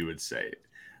 right? That you would say.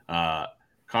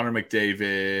 Connor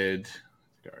McDavid.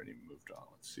 I already moved on.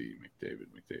 Let's see. McDavid.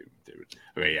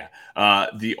 Okay, yeah.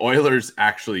 The Oilers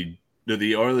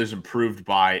improved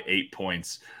by 8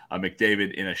 points.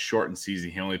 McDavid, in a shortened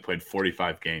season, he only played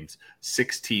 45 games,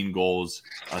 16 goals,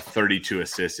 32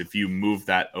 assists. If you move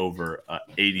that over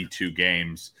 82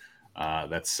 games,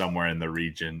 that's somewhere in the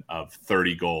region of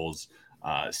 30 goals,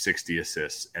 60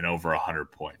 assists, and over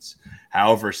 100 points.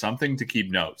 However, something to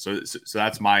keep note. So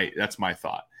that's my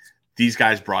thought. These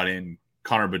guys brought in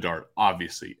Connor Bedard,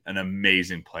 obviously an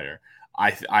amazing player.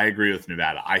 I agree with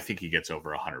Nevada. I think he gets over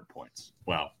 100 points.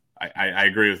 Well, I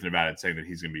agree with Nevada in saying that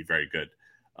he's going to be very good.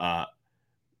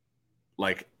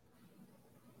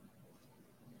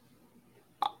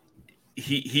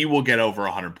 He will get over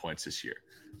 100 points this year.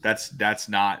 That's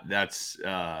not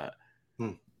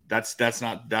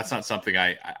something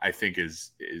I think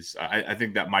is I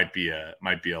think that might be a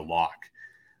lock.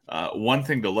 One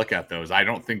thing to look at though is I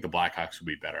don't think the Blackhawks will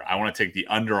be better. I want to take the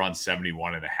under on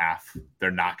 71.5.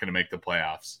 They're not going to make the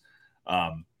playoffs.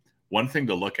 One thing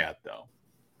to look at though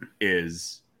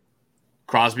is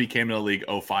Crosby came to the league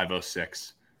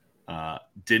 05-06.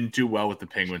 Didn't do well with the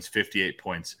Penguins, 58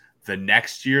 points. The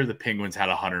next year, the Penguins had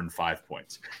 105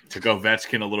 points. Took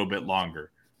Ovechkin a little bit longer,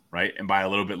 right? And by a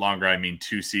little bit longer, I mean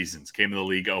 2 seasons. Came to the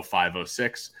league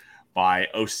 05-06. By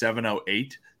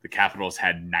 07-08, The Capitals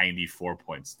had 94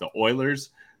 points. The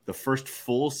Oilers, the first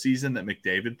full season that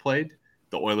McDavid played,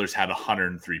 the Oilers had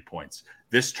 103 points.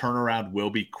 This turnaround will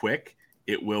be quick.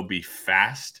 It will be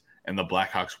fast. And the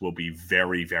Blackhawks will be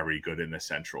very, very good in the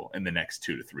Central in the next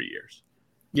 2 to 3 years.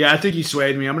 Yeah, I think you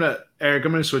swayed me. Eric,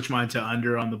 I'm gonna switch mine to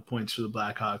under on the points for the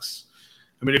Blackhawks.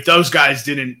 I mean, if those guys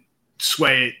didn't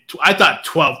sway it, I thought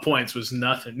 12 points was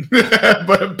nothing,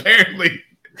 but apparently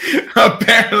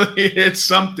it's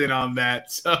something on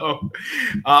that. So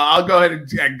I'll go ahead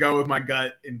and go with my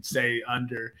gut and say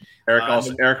under.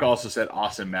 Eric also said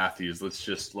Austin Matthews. Let's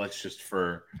just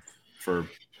for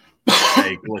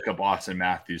sake look up Austin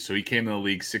Matthews. So he came in the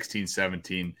league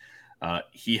 16-17.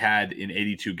 He had in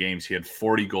 82 games, he had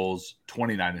 40 goals,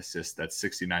 29 assists. That's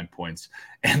 69 points.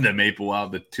 And the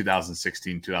the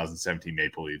 2016-2017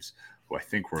 Maple Leafs, who I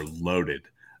think were loaded,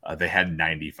 they had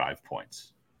 95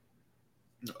 points.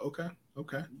 Okay.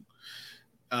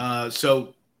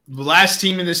 So the last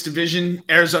team in this division,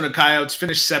 Arizona Coyotes,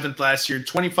 finished 7th last year,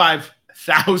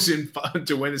 25,000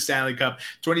 to win the Stanley Cup,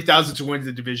 20,000 to win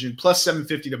the division, plus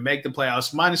 750 to make the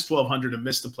playoffs, minus 1,200 to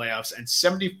miss the playoffs, and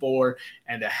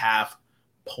 74.5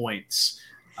 points.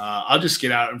 I'll just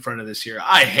get out in front of this here.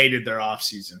 I hated their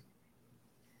offseason.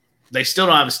 They still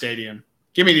don't have a stadium.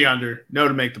 Give me the under. No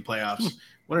to make the playoffs.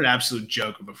 What an absolute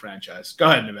joke of a franchise. Go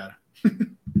ahead, Nevada.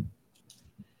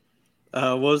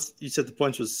 You said the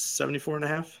points was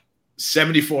 74.5?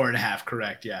 74.5,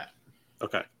 correct, yeah.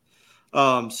 Okay.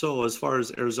 So as far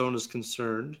as Arizona is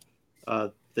concerned,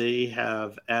 they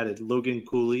have added Logan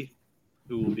Cooley,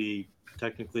 who will be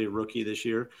technically a rookie this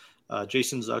year,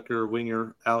 Jason Zucker,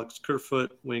 winger, Alex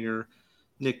Kerfoot, winger,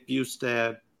 Nick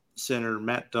Bustad, center,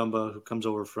 Matt Dumba, who comes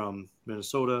over from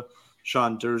Minnesota,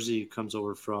 Sean Dursey, who comes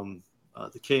over from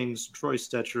the Kings, Troy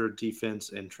Stetcher,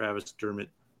 defense, and Travis Dermott,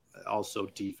 also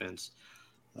defense.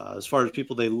 As far as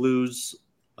people they lose,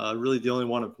 really the only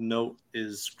one of note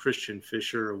is Christian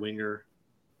Fisher, a winger.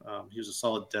 He was a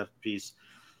solid depth piece.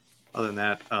 Other than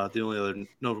that, the only other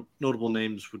notable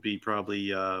names would be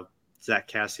probably Zach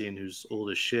Cassian, who's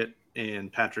old as shit,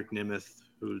 and Patrick Nemeth,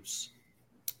 who's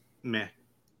meh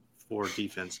for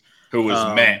defense. Who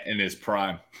was meh in his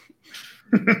prime.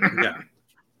 Yeah.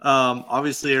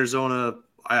 Obviously, Arizona,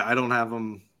 I don't have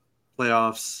them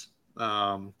playoffs.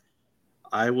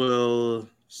 I will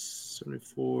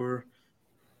 74.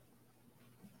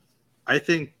 I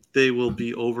think they will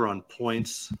be over on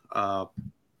points.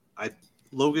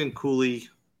 Logan Cooley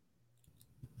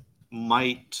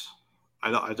might.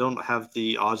 I don't have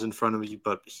the odds in front of me,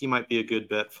 but he might be a good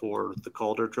bet for the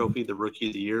Calder Trophy, the Rookie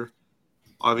of the Year.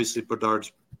 Obviously,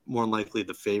 Bedard's more than likely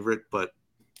the favorite, but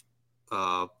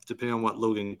depending on what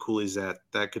Logan Cooley's at,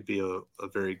 that could be a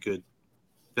very good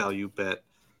value bet.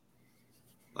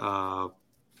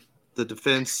 The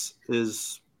defense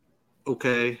is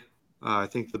okay. I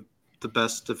think the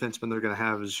best defenseman they're going to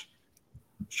have is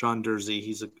Sean Dursey.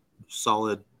 He's a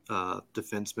solid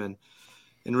defenseman.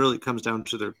 And really it comes down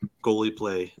to their goalie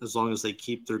play. As long as they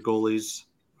keep their goalies,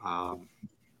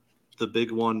 the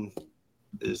big one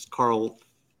is Carl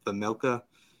Vejmelka.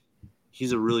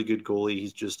 He's a really good goalie.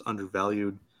 He's just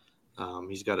undervalued.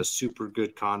 He's got a super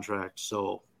good contract,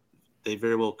 so they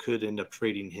very well could end up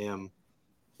trading him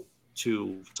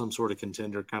to some sort of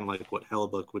contender, kind of like what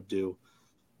Hellebuck would do,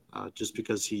 just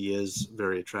because he is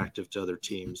very attractive to other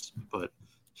teams. But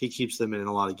he keeps them in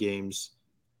a lot of games.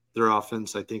 Their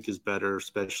offense, I think, is better,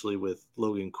 especially with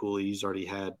Logan Cooley. He's already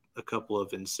had a couple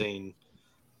of insane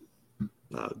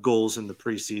goals in the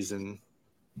preseason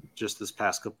just this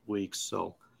past couple of weeks.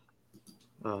 So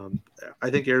I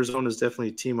think Arizona is definitely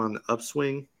a team on the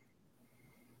upswing.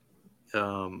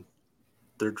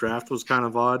 Their draft was kind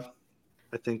of odd.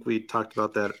 I think we talked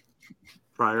about that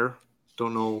prior.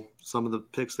 Don't know, some of the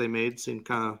picks they made seemed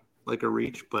kind of like a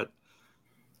reach, but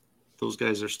those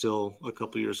guys are still a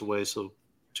couple years away, so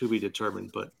to be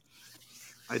determined. But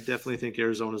I definitely think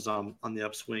Arizona's on the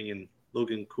upswing, and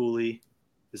Logan Cooley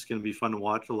is going to be fun to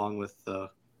watch along with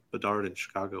Bedard in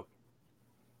Chicago.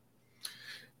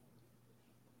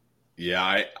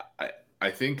 Yeah,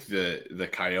 I think the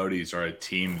Coyotes are a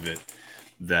team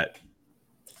that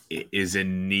is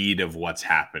in need of what's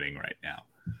happening right now.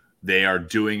 They are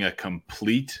doing a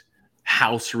complete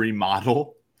house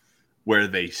remodel where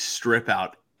they strip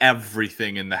out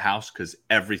everything in the house because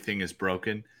everything is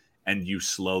broken, and you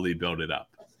slowly build it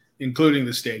up, including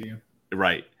the stadium.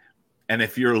 Right. And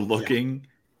if you're looking,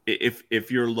 if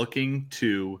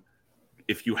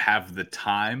you have the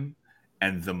time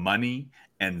and the money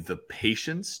and the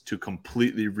patience to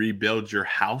completely rebuild your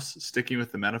house, sticking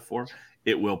with the metaphor,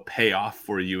 it will pay off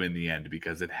for you in the end,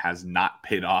 because it has not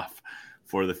paid off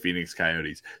for the Phoenix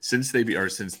Coyotes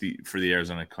for the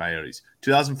Arizona Coyotes.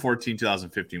 2014,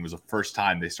 2015 was the first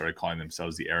time they started calling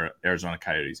themselves the Arizona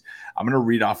Coyotes. I'm going to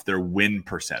read off their win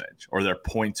percentage or their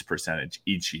points percentage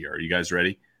each year. Are you guys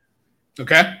ready?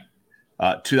 Okay.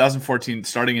 2014,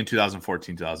 starting in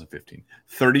 2014, 2015,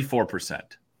 34%,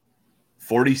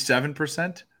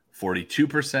 47%,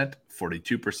 42%,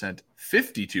 42%,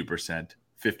 52%,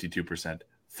 52%,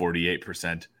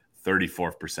 48%,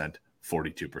 34%,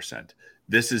 42%.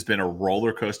 This has been a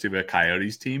roller coaster of a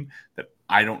Coyotes team that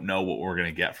I don't know what we're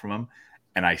going to get from them.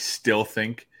 And I still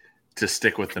think, to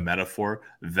stick with the metaphor,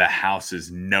 the house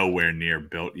is nowhere near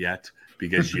built yet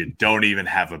because you don't even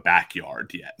have a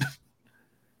backyard yet.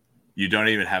 You don't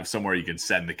even have somewhere you can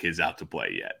send the kids out to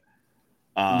play yet.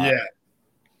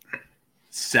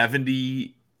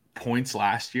 70 points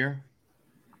last year.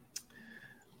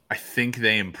 I think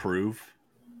they improve.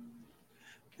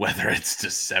 Whether it's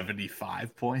to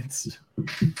 75 points, I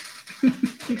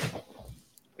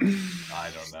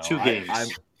don't know. 2 games.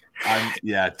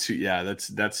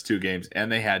 That's 2 games,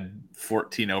 and they had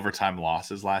 14 overtime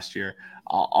losses last year.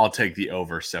 I'll take the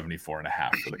over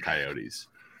 74.5 for the Coyotes.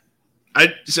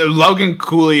 So Logan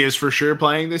Cooley is for sure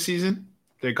playing this season.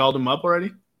 They called him up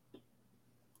already.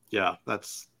 Yeah,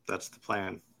 that's the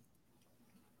plan.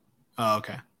 Oh,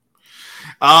 okay.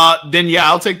 Then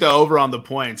I'll take the over on the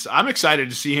points. I'm excited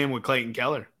to see him with Clayton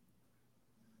Keller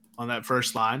on that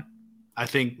first line. I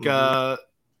think they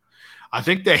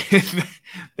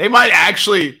might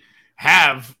actually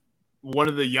have one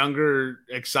of the younger,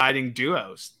 exciting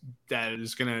duos that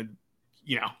is gonna,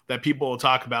 that people will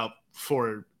talk about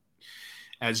for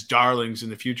as darlings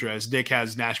in the future. As Nick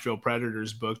has Nashville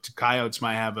Predators booked, Coyotes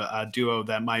might have a duo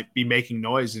that might be making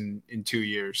noise in 2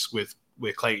 years with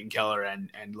Clayton Keller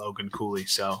and Logan Cooley.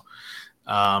 So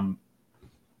I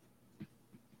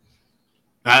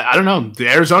don't know. The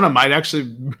Arizona might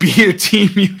actually be a team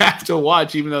you have to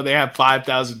watch, even though they have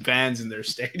 5,000 fans in their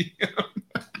stadium.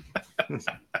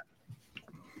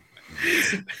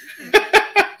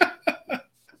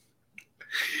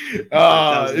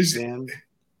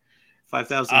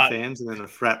 5,000 fans and then a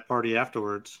frat party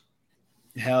afterwards.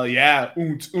 Hell yeah.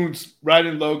 Oons, right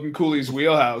in Logan Cooley's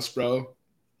wheelhouse, bro.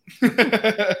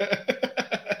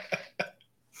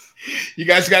 You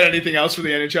guys got anything else for the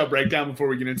NHL breakdown before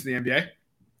we get into the NBA?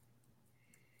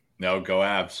 No, go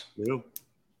Avs. No.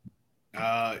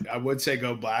 I would say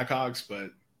go Blackhawks,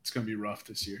 but it's gonna be rough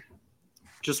this year.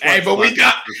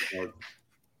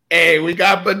 We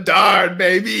got Bedard,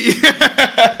 baby.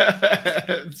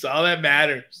 That's all that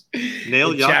matters.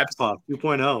 Nail Yakupov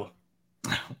 2.0.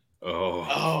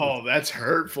 Oh, that's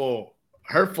hurtful.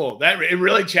 That it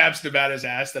really chaps Nevada's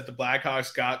ass that the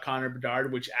Blackhawks got Connor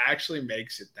Bedard, which actually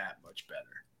makes it that much better.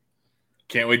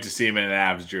 Can't wait to see him in an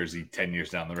Avs jersey 10 years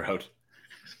down the road.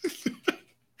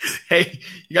 Hey,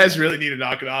 you guys really need to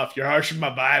knock it off. You're harshing my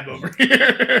vibe over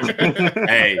here.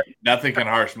 Hey, nothing can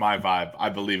harsh my vibe. I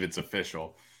believe it's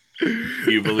official.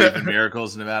 You believe in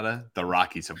miracles, Nevada? The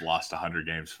Rockies have lost 100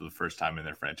 games for the first time in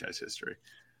their franchise history.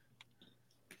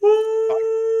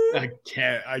 I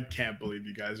can't believe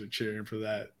you guys are cheering for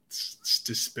that. It's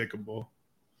despicable.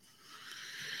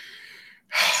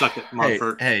 Suck it,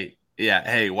 Marford.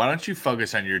 Hey, why don't you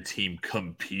focus on your team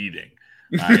competing?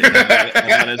 All right,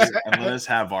 and let us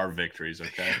have our victories,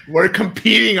 okay? We're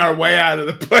competing our way out of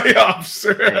the playoffs,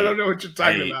 sir. Hey, I don't know what you're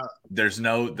talking about. There's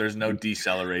no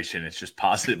deceleration. It's just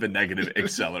positive and negative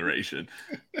acceleration.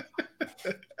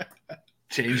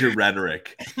 Change your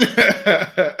rhetoric.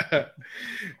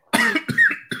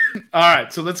 All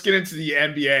right, so let's get into the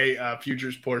NBA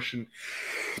futures portion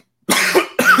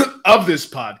of this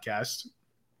podcast.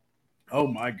 Oh,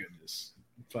 my goodness.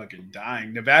 I'm fucking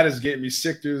dying. Nevada's getting me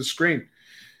sick through the screen.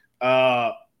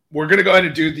 We're going to go ahead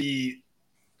and do the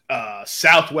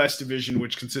Southwest Division,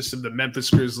 which consists of the Memphis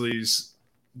Grizzlies,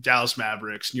 Dallas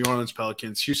Mavericks, New Orleans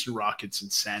Pelicans, Houston Rockets,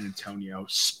 and San Antonio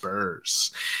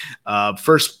Spurs.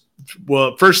 First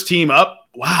team up.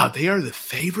 Wow, they are the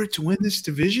favorite to win this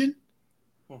division?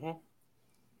 Mm-hmm.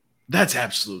 That's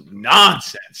absolute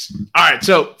nonsense. All right,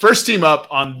 so first team up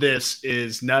on this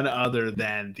is none other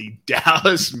than the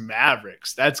Dallas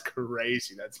Mavericks. That's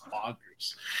crazy. That's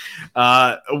bonkers.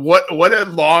 What a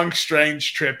long,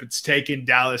 strange trip it's taken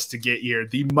Dallas to get here.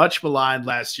 The much maligned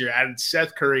last year added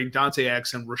Seth Curry, Dante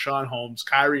Exum, Rashawn Holmes,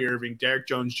 Kyrie Irving, Derek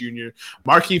Jones Jr.,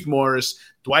 Markieff Morris,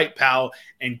 Dwight Powell,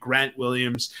 and Grant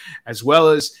Williams, as well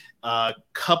as a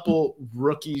couple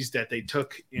rookies that they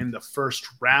took in the first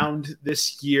round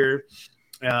this year.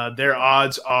 Their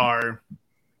odds are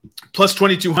plus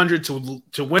 2,200 to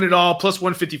win it all, plus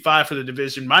 155 for the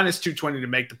division, minus 220 to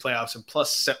make the playoffs, and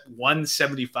plus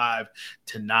 175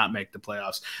 to not make the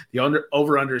playoffs. The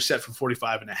over-under is set for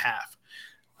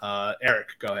 45.5. Eric,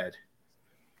 go ahead.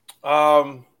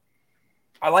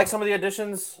 I like some of the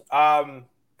additions. I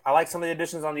like some of the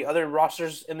additions on the other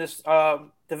rosters in this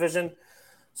division.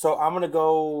 So I'm going to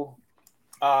go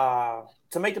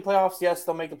to make the playoffs. Yes,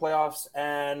 they'll make the playoffs.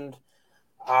 And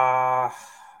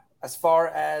as far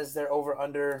as their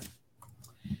over-under,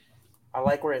 I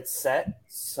like where it's set.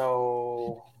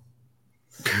 So,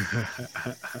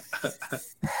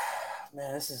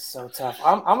 man, this is so tough.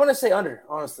 I'm going to say under,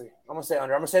 honestly. I'm going to say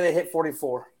under. I'm going to say they hit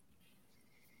 44.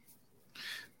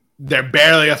 They're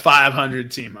barely a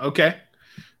 500 team. Okay.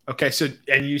 So,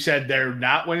 and you said they're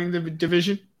not winning the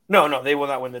division? No, they will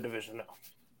not win the division, no.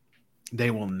 They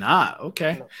will not.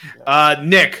 Okay. No.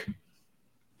 Nick.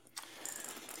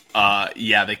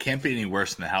 Yeah, they can't be any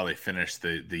worse than how they finished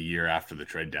the year after the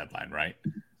trade deadline, right?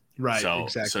 Right, so,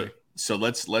 exactly. So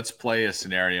let's play a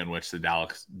scenario in which the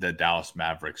Dallas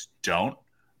Mavericks don't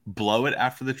blow it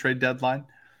after the trade deadline.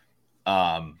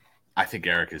 I think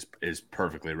Eric is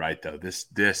perfectly right, though.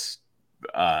 This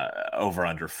over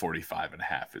under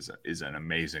 45.5 is an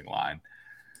amazing line.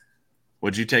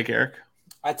 What'd you take, Eric?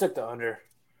 I took the under.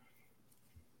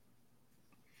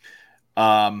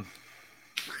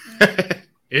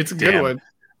 It's a good one.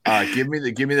 Give me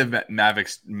the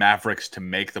Mavericks to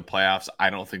make the playoffs. I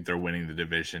don't think they're winning the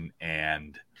division,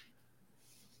 and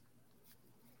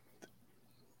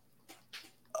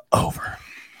over.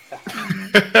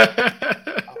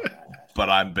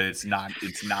 But it's not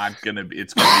gonna be.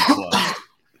 It's gonna be close.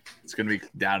 It's gonna be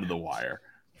down to the wire.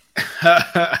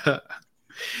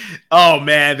 Oh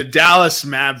man, the Dallas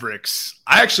Mavericks.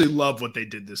 I actually love what they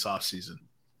did this offseason.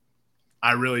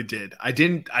 I really did. I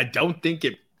don't think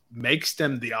it makes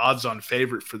them the odds-on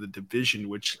favorite for the division,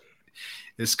 which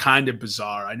is kind of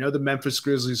bizarre. I know the Memphis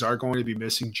Grizzlies are going to be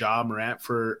missing Ja Morant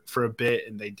for a bit,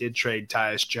 and they did trade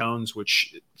Tyus Jones,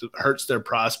 which hurts their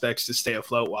prospects to stay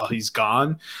afloat while he's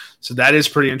gone. So that is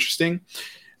pretty interesting.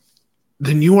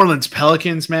 The New Orleans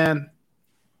Pelicans, man,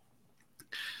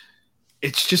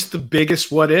 it's just the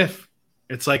biggest what if.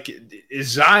 It's like, is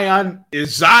Zion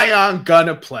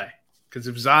gonna play? Because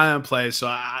if Zion plays,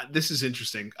 so this is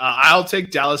interesting. I'll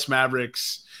take Dallas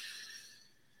Mavericks.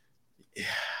 Yeah.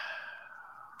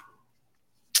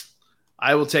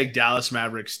 I will take Dallas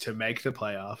Mavericks to make the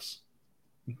playoffs.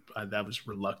 That was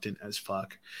reluctant as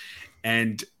fuck.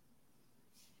 And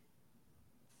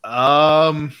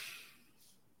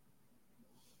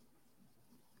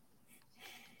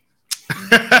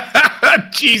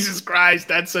Jesus Christ,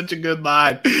 that's such a good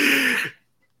line.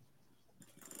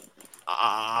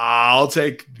 I'll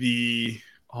take the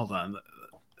 – hold on.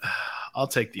 I'll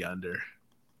take the under.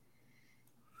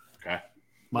 Okay.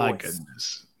 My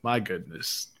goodness.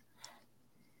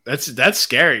 That's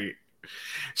scary.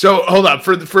 So hold on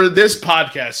for this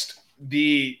podcast.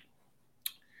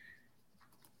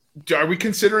 Are we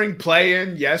considering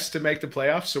play-in? Yes, to make the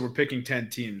playoffs. So we're picking 10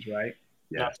 teams, right?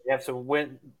 Yeah, you have to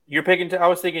win. You're picking. I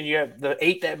was thinking you have the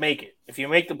 8 that make it. If you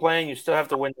make the play-in, you still have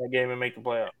to win that game and make the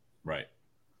playoff. Right.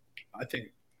 I think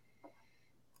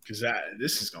because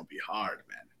this is gonna be hard,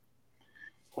 man.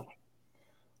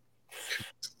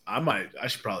 I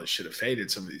should have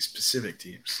faded some of these Pacific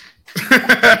teams.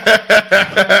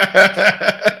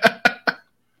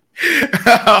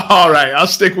 All right, I'll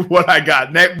stick with what I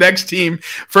got. Next team,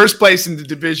 first place in the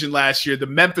division last year, the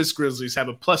Memphis Grizzlies have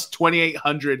a plus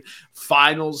 2,800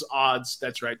 finals odds.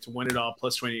 That's right, to win it all,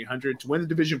 plus 2,800. To win the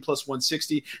division, plus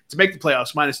 160. To make the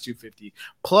playoffs, minus 250.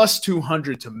 Plus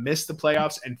 200 to miss the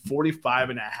playoffs, and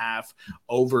 45.5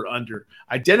 over under.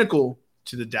 Identical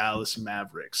to the Dallas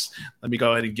Mavericks. Let me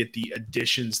go ahead and get the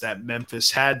additions that Memphis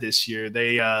had this year.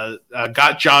 They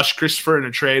got Josh Christopher in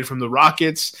a trade from the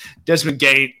Rockets. Desmond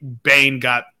Bane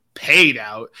got paid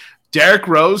out. Derrick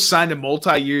Rose signed a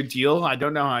multi-year deal. I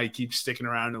don't know how he keeps sticking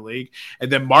around in the league.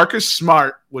 And then Marcus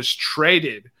Smart was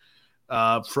traded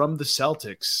from the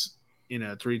Celtics in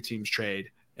a 3-team trade.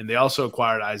 And they also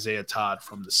acquired Isaiah Todd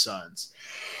from the Suns.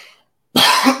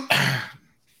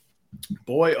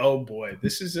 Boy, oh boy,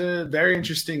 this is a very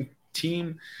interesting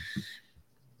team.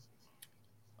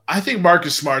 I think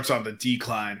Marcus Smart's on the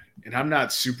decline, and I'm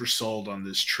not super sold on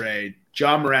this trade.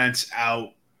 Ja Morant's out.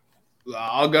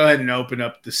 I'll go ahead and open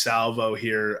up the salvo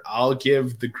here. I'll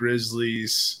give the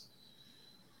Grizzlies.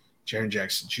 Jaren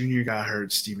Jackson Jr. got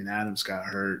hurt. Steven Adams got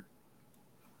hurt.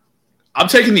 I'm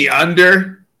taking the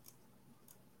under.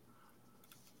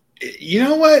 You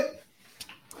know what?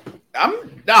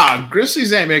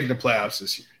 Grizzlies ain't making the playoffs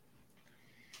this year.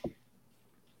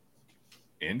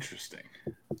 Interesting.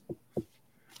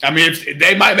 I mean, if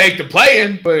they might make the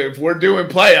play-in, but if we're doing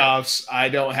playoffs, I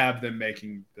don't have them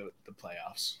making the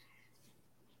playoffs.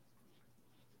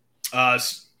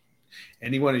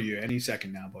 Any one of you, any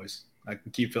second now, boys. I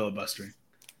can keep filibustering.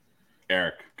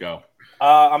 Eric, go.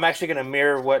 I'm actually going to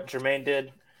mirror what Jermaine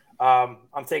did. I'm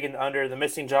taking under the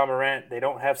missing John Morant. They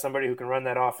don't have somebody who can run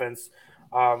that offense.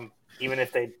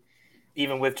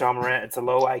 Even with John Morant, it's a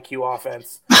low IQ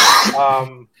offense.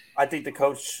 I think the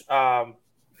coach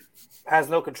has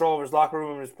no control over his locker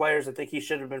room and his players. I think he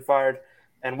should have been fired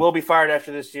and will be fired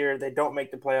after this year. They don't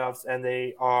make the playoffs, and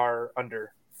they are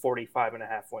under 45.5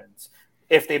 wins.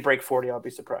 If they break 40, I'll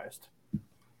be surprised.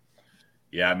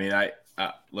 Yeah, I mean,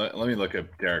 let me look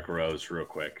at Derrick Rose real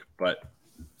quick. But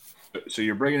so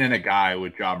you're bringing in a guy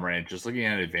with John Morant, just looking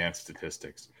at advanced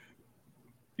statistics.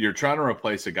 You're trying to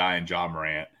replace a guy in John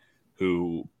Morant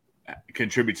who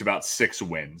contributes about 6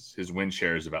 wins. His win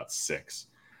share is about 6.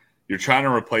 You're trying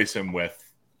to replace him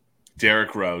with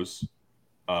Derrick Rose,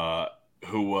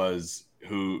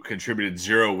 who contributed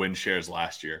 0 win shares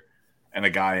last year, and a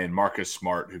guy in Marcus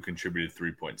Smart who contributed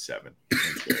 3.7 win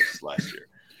shares last year.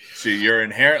 So you're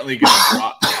inherently going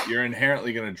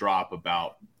to drop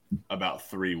about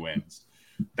 3 wins.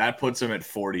 That puts him at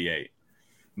 48.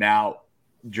 Now,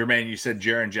 Jermaine, you said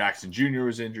Jaren Jackson Jr.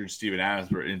 was injured, Steven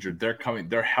Adams were injured.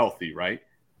 They're healthy, right?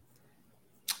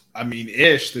 I mean,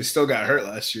 ish. They still got hurt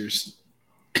last year.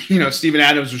 Steven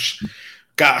Adams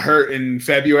got hurt in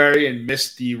February and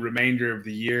missed the remainder of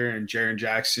the year. And Jaren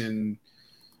Jackson,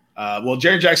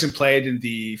 Jaren Jackson played in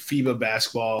the FIBA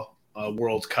basketball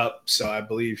World Cup, so I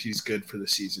believe he's good for the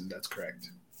season. That's correct.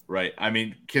 Right. I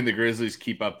mean, can the Grizzlies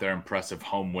keep up their impressive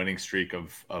home winning streak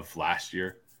of last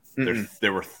year? They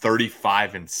were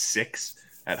 35-6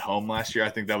 at home last year. I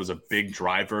think that was a big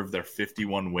driver of their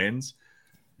 51 wins.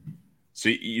 So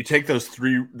you take those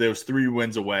three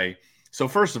wins away. So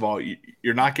first of all,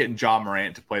 you're not getting John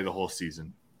Morant to play the whole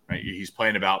season, right? He's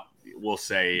playing about, we'll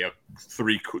say,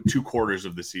 2 quarters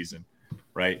of the season,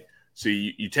 right? So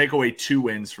you take away 2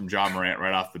 wins from John Morant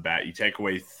right off the bat. You take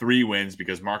away 3 wins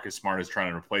because Marcus Smart is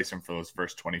trying to replace him for those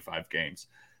first 25 games.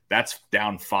 That's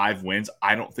down 5 wins.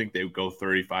 I don't think they would go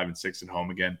 35-6 at home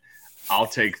again. I'll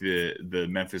take the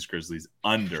Memphis Grizzlies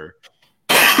under.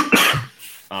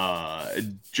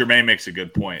 Jermaine makes a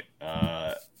good point.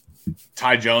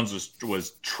 Ty Jones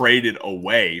was traded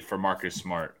away for Marcus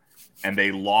Smart, and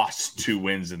they lost 2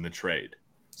 wins in the trade.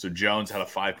 So Jones had a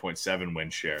 5.7 win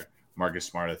share. Marcus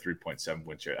Smart a 3.7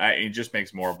 win share. It just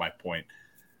makes more of my point.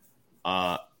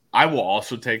 I will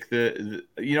also take the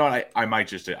you know what, I might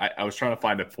just I was trying to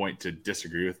find a point to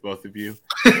disagree with both of you.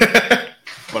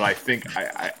 But I think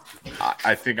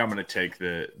I think I'm going to take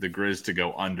the Grizz to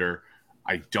go under.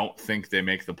 I don't think they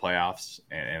make the playoffs,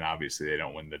 and obviously they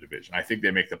don't win the division. I think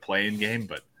they make the play-in game,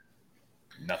 but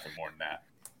nothing more than that.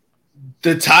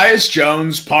 The Tyus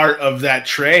Jones part of that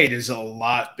trade is a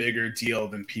lot bigger deal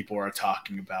than people are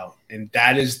talking about, and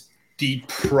that is the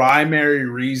primary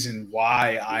reason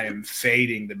why I am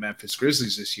fading the Memphis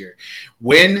Grizzlies this year.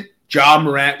 When John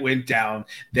Morant went down,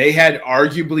 they had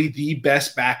arguably the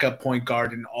best backup point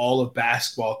guard in all of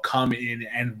basketball come in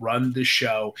and run the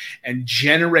show and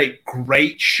generate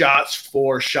great shots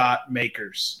for shot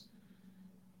makers.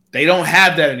 They don't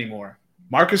have that anymore.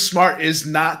 Marcus Smart is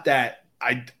not that.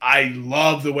 I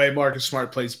love the way Marcus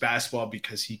Smart plays basketball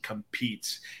because he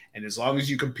competes. And as long as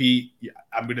you compete,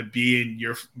 I'm going to be in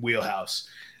your wheelhouse.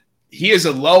 He is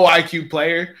a low IQ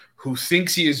player who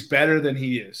thinks he is better than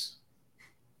he is.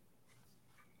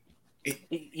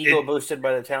 Ego boosted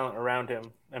by the talent around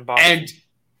him. And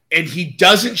he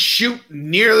doesn't shoot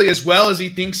nearly as well as he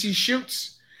thinks he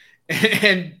shoots.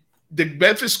 And the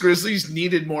Memphis Grizzlies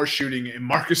needed more shooting, and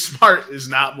Marcus Smart is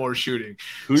not more shooting.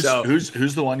 Who's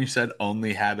the one you said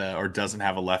only had or doesn't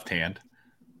have a left hand?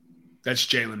 That's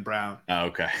Jaylen Brown. Oh,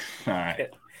 okay. All right.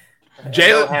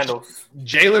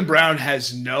 Jaylen Brown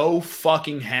has no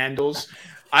fucking handles.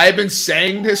 I've been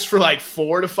saying this for like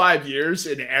 4 to 5 years,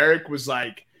 and Eric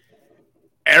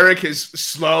has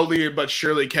slowly but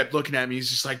surely kept looking at me. He's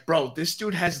just like, bro, this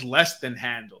dude has less than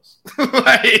handles.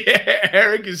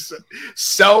 Eric is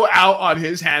so out on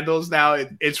his handles now.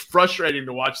 It's frustrating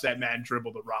to watch that man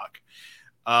dribble the rock.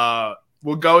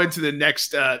 We'll go into the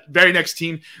very next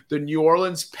team, the New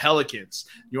Orleans Pelicans.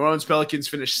 New Orleans Pelicans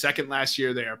finished second last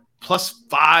year. They are plus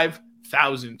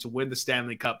 5,000 to win the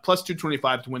Stanley Cup, plus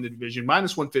 225 to win the division,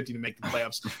 minus 150 to make the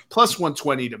playoffs, plus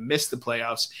 120 to miss the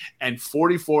playoffs, and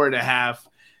 44.5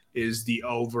 is the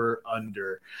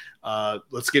over-under.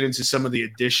 Let's get into some of the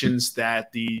additions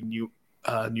that the New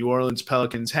Orleans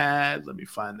Pelicans had. Let me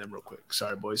find them real quick.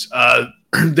 Sorry, boys.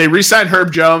 They re-signed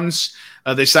Herb Jones.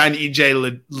 They signed E.J.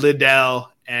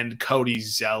 Liddell and Cody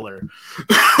Zeller.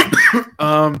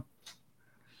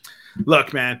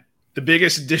 Look, man, the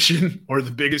biggest addition or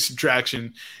the biggest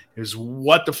subtraction is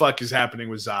what the fuck is happening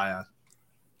with Zion.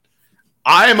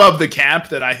 I am of the camp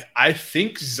that I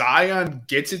think Zion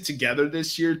gets it together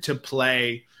this year to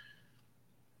play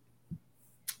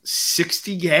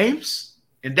 60 games,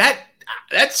 and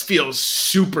that feels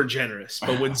super generous.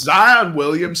 But when Zion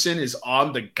Williamson is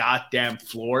on the goddamn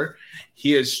floor,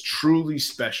 he is truly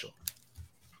special.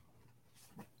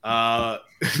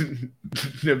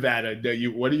 Nevada,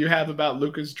 what do you have about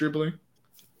Luka's dribbling?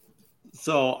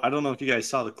 So I don't know if you guys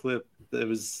saw the clip. It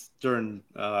was during,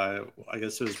 I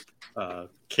guess it was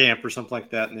camp or something like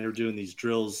that, and they were doing these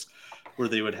drills where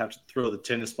they would have to throw the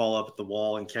tennis ball up at the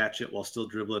wall and catch it while still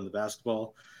dribbling the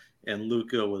basketball. And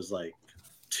Luka was like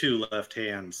two left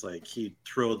hands. Like he'd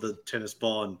throw the tennis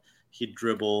ball and he'd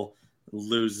dribble,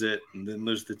 lose it, and then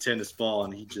lose the tennis ball,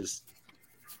 and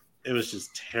it was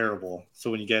just terrible.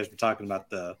 So when you guys were talking about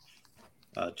the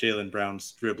Jaylen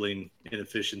Brown's dribbling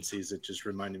inefficiencies, it just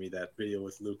reminded me of that video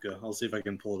with Luka. I'll see if I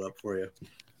can pull it up for you.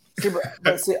 See,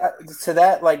 but to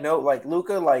that,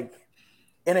 Luka,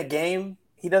 in a game,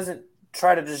 he doesn't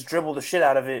try to just dribble the shit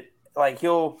out of it. Like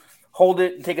he'll hold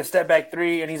it and take a step back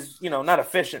three, and he's not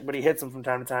efficient, but he hits them from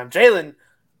time to time. Jaylen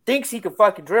thinks he could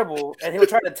fucking dribble, and he'll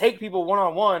try to take people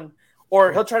one-on-one,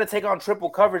 or he'll try to take on triple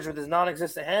coverage with his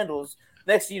non-existent handles.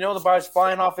 Next thing you know, the ball's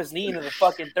flying off his knee into the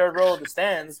fucking third row of the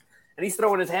stands, and he's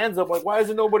throwing his hands up like, why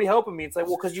isn't nobody helping me? It's like,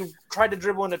 well, because you tried to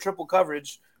dribble into triple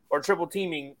coverage or triple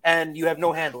teaming, and you have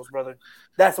no handles, brother.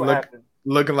 That's what happened.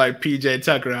 Looking like PJ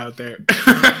Tucker out there.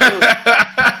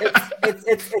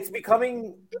 It's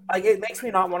becoming like, it makes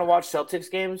me not want to watch Celtics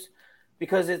games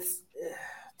because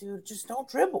dude, just don't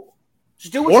dribble.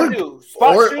 Just do what you do.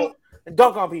 Spot shoot and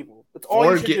dunk on people. That's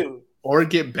all you should do. Or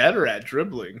get better at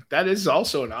dribbling. That is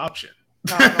also an option.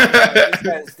 No.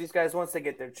 These guys, once they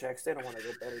get their checks, they don't want to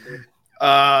get better, dude.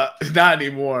 Not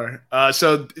anymore.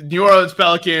 So New Orleans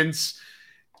Pelicans,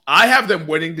 I have them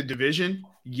winning the division.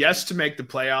 Yes, to make the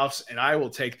playoffs, and I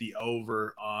will take the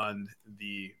over on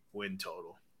the win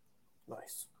total.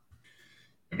 Nice.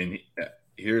 I mean,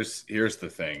 here's the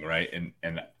thing, right? And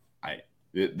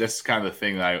this is kind of the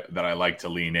thing that I like to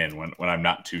lean in when I'm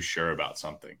not too sure about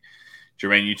something.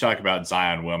 Jermaine, you talk about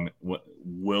Zion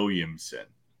Williamson,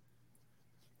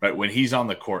 right? When he's on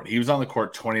the court, he was on the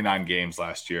court 29 games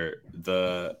last year.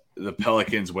 The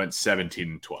Pelicans went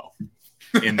 17-12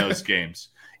 in those games.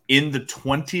 In the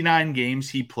 29 games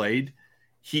he played,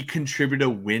 he contributed a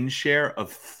win share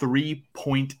of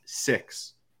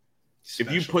 3.6.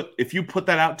 If you put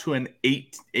that out to an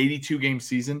 82 game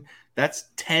season, that's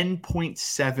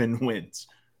 10.7 wins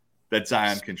that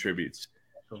Zion contributes.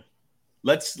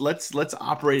 Let's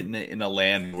operate in a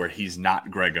land where he's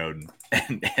not Greg Oden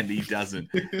and he doesn't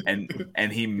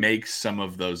and he makes some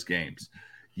of those games.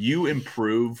 You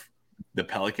improve the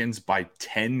Pelicans by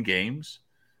 10 games,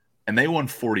 and they won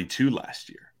 42 last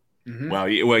year. Mm-hmm. Well,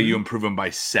 you improve them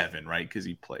by 7, right? Because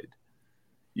he played.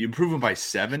 You improve them by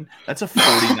 7. That's a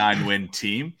 49 win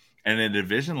team, and in a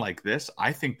division like this,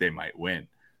 I think they might win.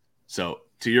 So,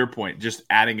 to your point, just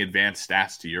adding advanced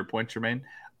stats to your point, Jermaine.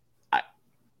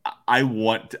 I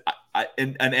want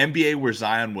an NBA where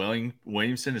Zion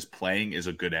Williamson is playing is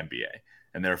a good NBA,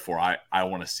 and therefore I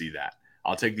want to see that.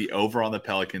 I'll take the over on the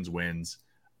Pelicans wins.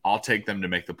 I'll take them to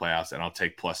make the playoffs, and I'll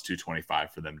take plus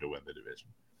 225 for them to win the division.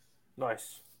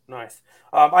 Nice.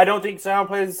 I don't think Zion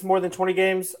plays more than 20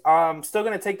 games. I'm still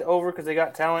going to take the over because they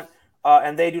got talent,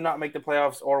 and they do not make the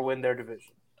playoffs or win their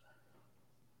division.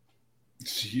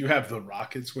 So you have the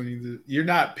Rockets winning you're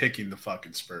not picking the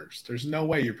fucking Spurs. There's no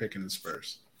way you're picking the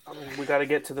Spurs. I mean, we got to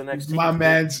get to the next. My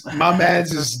man's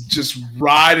is just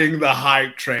riding the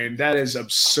hype train. That is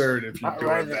absurd if you're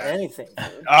doing that. Anything.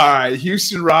 All right,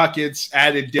 Houston Rockets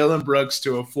added Dylan Brooks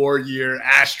to a 4-year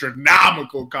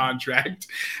astronomical contract.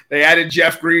 They added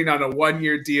Jeff Green on a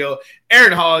 1-year deal,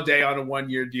 Aaron Holiday on a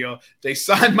 1-year deal. They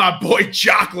signed my boy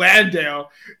Jock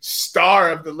Landale, star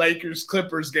of the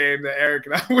Lakers-Clippers game that Eric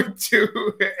and I went to,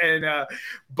 and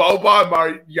Boban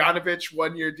Marjanovic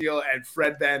 1-year deal, and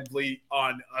Fred VanVleet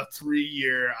on a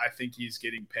 3-year. I think he's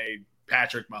getting paid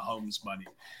Patrick Mahomes money.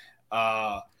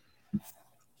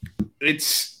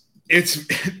 It's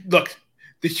look,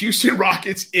 the Houston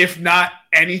Rockets, if not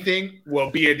anything,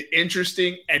 will be an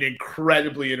interesting and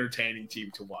incredibly entertaining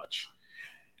team to watch.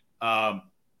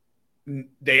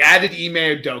 They added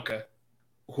Ime Udoka,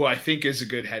 who I think is a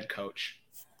good head coach.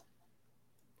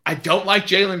 I don't like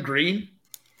Jalen Green.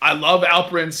 I love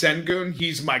Alperen Sengun.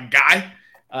 He's my guy.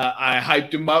 I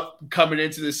hyped him up coming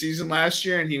into the season last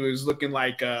year, and he was looking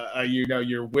like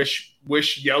your wish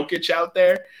Jokic out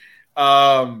there.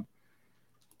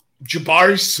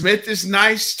 Jabari Smith is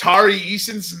nice. Tari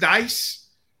Eason's nice.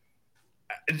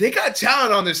 They got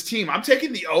talent on this team. I'm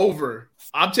taking the over.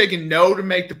 I'm taking no to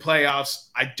make the playoffs.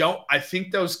 I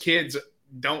think those kids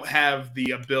don't have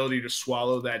the ability to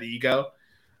swallow that ego.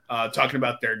 Talking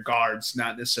about their guards,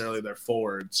 not necessarily their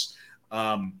forwards.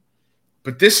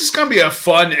 But this is going to be a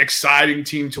fun, exciting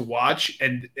team to watch.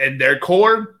 And their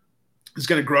core is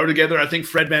going to grow together. I think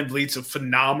Fred VanVleet's a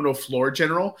phenomenal floor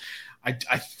general.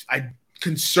 I'm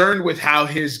concerned with how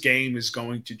his game is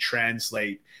going to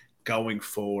translate going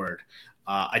forward.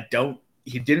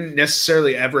 He didn't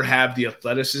necessarily ever have the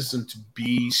athleticism to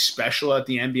be special at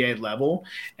the NBA level,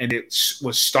 and it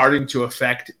was starting to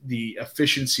affect the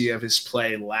efficiency of his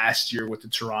play last year with the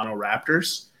Toronto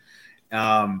Raptors.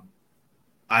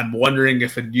 I'm wondering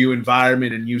if a new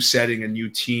environment, a new setting, a new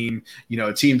team,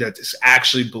 a team that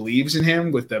actually believes in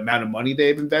him with the amount of money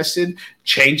they've invested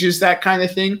changes that kind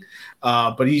of thing.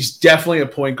 But he's definitely a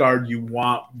point guard you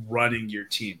want running your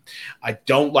team. I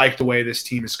don't like the way this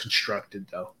team is constructed,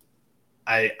 though.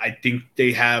 I think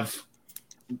they have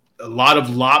a lot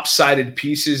of lopsided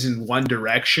pieces in one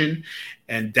direction,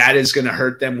 and that is going to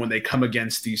hurt them when they come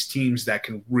against these teams that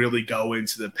can really go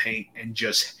into the paint and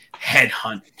just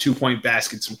headhunt 2-point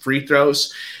baskets and free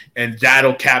throws, and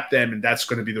that'll cap them, and that's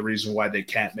going to be the reason why they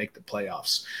can't make the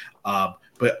playoffs.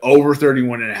 But over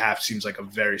 31.5 seems like a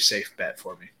very safe bet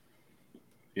for me.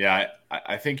 Yeah,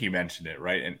 I think you mentioned it,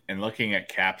 right? And looking at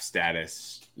cap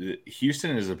status,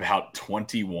 Houston is about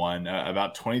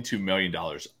 $22 million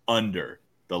under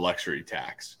the luxury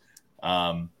tax.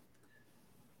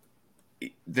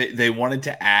 They wanted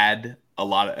to add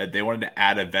they wanted to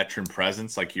add a veteran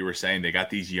presence, like you were saying. They got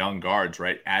these young guards,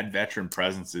 right? Add veteran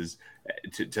presences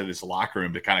to this locker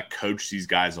room to kind of coach these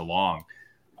guys along.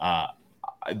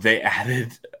 They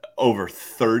added over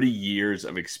 30 years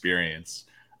of experience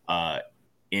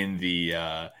in the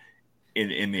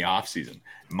offseason.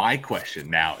 My question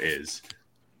now is,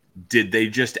 did they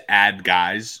just add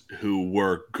guys who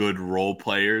were good role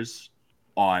players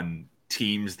on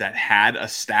teams that had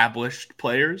established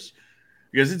players?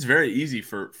 Because it's very easy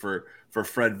for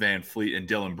Fred VanVleet and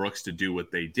Dylan Brooks to do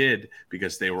what they did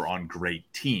because they were on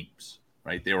great teams,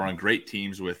 right? They were on great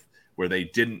teams where they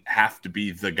didn't have to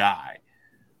be the guy.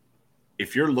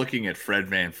 If you're looking at Fred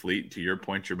VanVleet, to your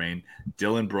point, Jermaine,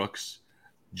 Dylan Brooks,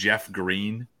 Jeff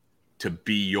Green to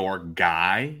be your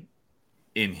guy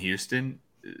in Houston,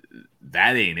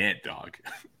 that ain't it, dog.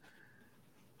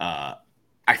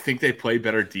 I think they play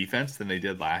better defense than they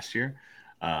did last year.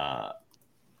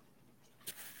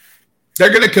 They're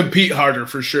going to compete harder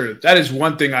for sure. That is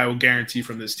one thing I will guarantee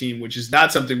from this team, which is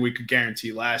not something we could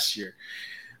guarantee last year.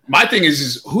 My thing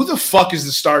is who the fuck is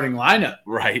the starting lineup?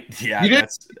 Right. Yeah.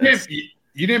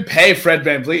 You didn't pay Fred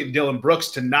VanVleet and Dylan Brooks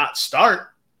to not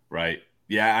start. Right.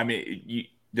 Yeah. I mean,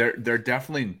 they're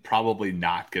definitely probably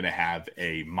not going to have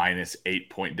a minus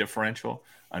 8-point differential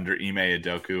under Ime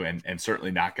Udoka, and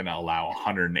certainly not going to allow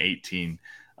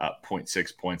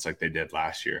 118.6 points like they did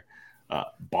last year.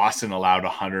 Boston allowed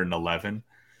 111.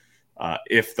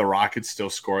 If the Rockets still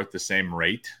score at the same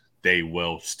rate, they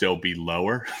will still be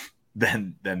lower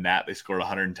than that. They scored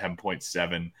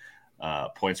 110.7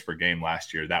 points per game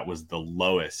last year. That was the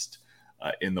lowest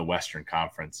in the Western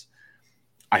Conference.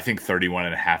 I think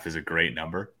 31.5 is a great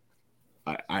number.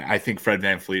 I think Fred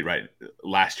VanVleet, right,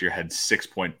 last year had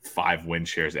 6.5 win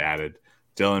shares added.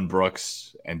 Dylan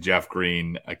Brooks and Jeff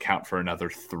Green account for another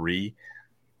 3.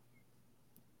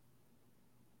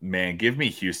 Man, give me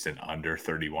Houston under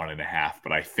 31.5,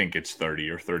 but I think it's 30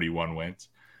 or 31 wins.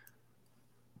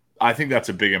 I think that's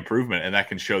a big improvement, and that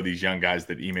can show these young guys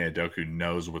that Ime Udoka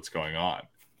knows what's going on,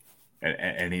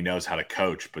 and he knows how to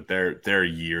coach. But they're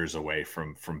years away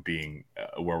from being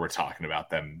where we're talking about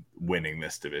them winning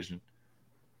this division.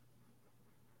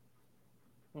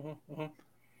 Mm-hmm, mm-hmm.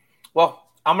 Well,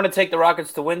 I'm going to take the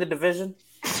Rockets to win the division.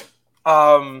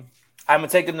 I'm going to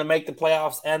take them to make the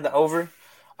playoffs and the over.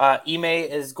 Ime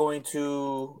is going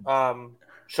to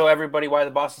show everybody why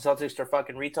the Boston Celtics are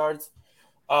fucking retards.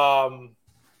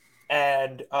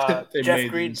 And they Jeff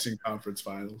made Green, the Eastern Conference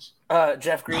Finals.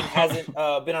 Jeff Green hasn't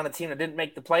been on a team that didn't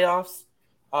make the playoffs.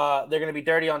 They're going to be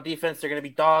dirty on defense. They're going to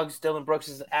be dogs. Dylan Brooks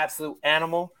is an absolute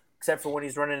animal, except for when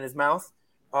he's running his mouth.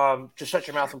 Just shut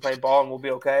your mouth and play ball, and we'll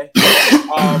be okay.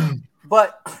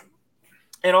 But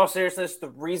in all seriousness, the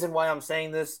reason why I'm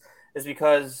saying this is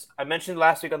because I mentioned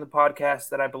last week on the podcast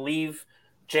that I believe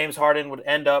James Harden would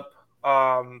end up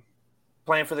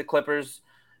playing for the Clippers,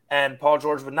 and Paul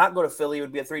George would not go to Philly. It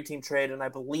would be a 3-team trade, and I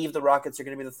believe the Rockets are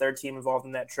going to be the third team involved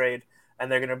in that trade,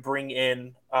 and they're going to bring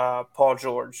in Paul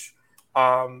George.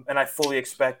 And I fully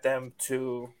expect them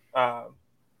to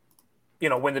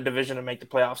win the division and make the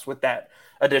playoffs with that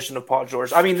addition of Paul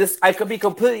George. I mean, I could be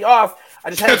completely off. I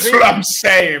just had That's what I'm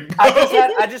saying, bro.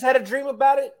 I just had a dream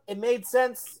about it. It made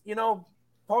sense.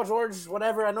 Paul George,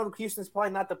 whatever. I know Houston's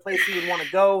probably not the place he would want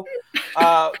to go.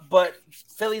 But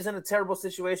Philly's in a terrible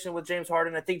situation with James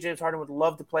Harden. I think James Harden would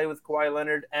love to play with Kawhi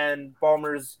Leonard, and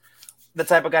Ballmer's the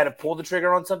type of guy to pull the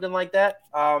trigger on something like that.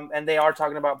 And they are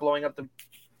talking about blowing up the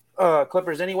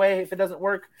Clippers anyway if it doesn't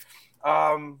work.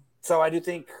 So I do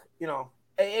think,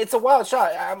 it's a wild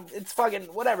shot. It's fucking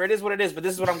whatever. It is what it is, but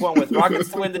this is what I'm going with.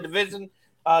 Rockets to win the division,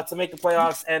 to make the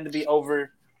playoffs, and to be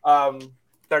over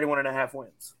 31.5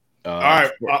 wins. All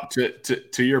right.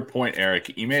 To your point,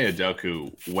 Eric, Ime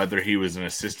Udoka, whether he was an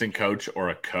assistant coach or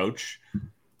a coach,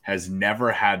 has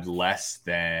never had less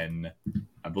than,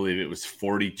 I believe it was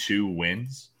 42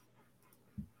 wins,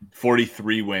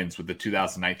 43 wins with the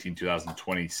 2019-2020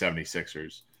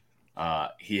 76ers.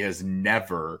 He has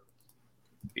never,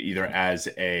 either as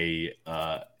a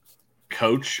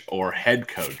coach or head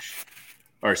coach,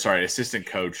 assistant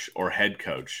coach or head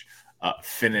coach,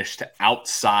 finished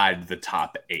outside the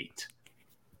top 8.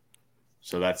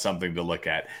 So that's something to look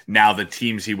at. Now, the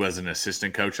teams he was an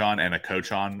assistant coach on and a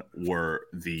coach on were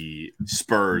the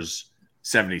Spurs,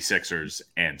 76ers,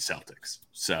 and Celtics.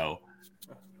 So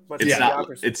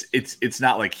it's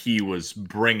not like he was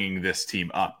bringing this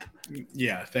team up.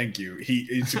 Yeah, thank you.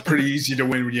 It's pretty easy to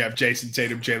win when you have Jason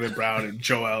Tatum, Jaylen Brown, and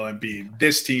Joel Embiid.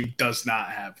 This team does not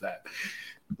have that.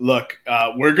 Look,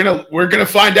 we're gonna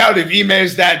find out if Ime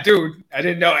is that dude. I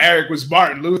didn't know Eric was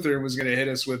Martin Luther and was gonna hit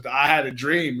us with "I had a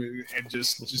dream" and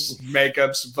just make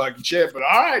up some fucking shit. But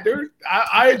all right, dude,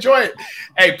 I enjoy it.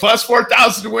 Hey, plus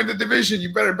 4,000 to win the division.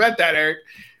 You better bet that, Eric.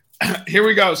 Here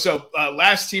we go. So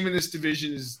last team in this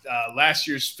division is last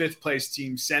year's 5th place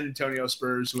team, San Antonio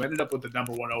Spurs, who ended up with the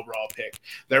number 1 overall pick.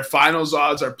 Their finals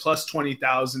odds are plus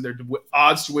 20,000. Their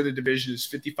odds to win the division is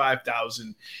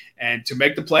 55,000. And to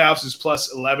make the playoffs is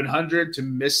plus 1,100. To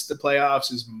miss the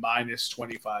playoffs is minus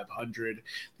 2,500.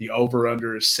 The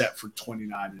over-under is set for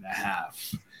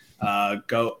 29.5.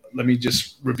 Let me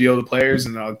just reveal the players,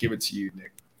 and then I'll give it to you,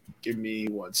 Nick. Give me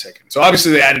 1 second. So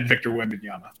obviously they added Victor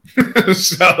Wembanyama.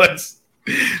 So let's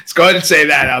go ahead and say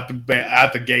that out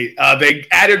the gate. They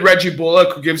added Reggie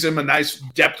Bullock, who gives him a nice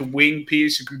depth wing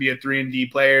piece who can be a 3-and-D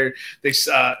player.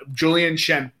 Julian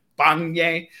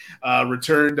Champagne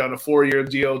returned on a 4-year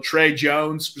deal. Trey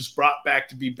Jones was brought back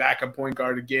to be backup point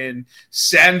guard again.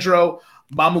 Sandro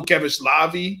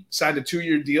Mamukelashvili signed a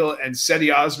 2-year deal, and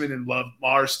Cedi Osman and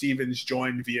Lamar Stevens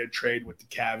joined via trade with the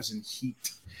Cavs and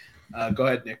Heat. Go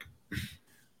ahead, Nick.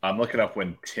 I'm looking up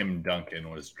when Tim Duncan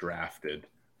was drafted,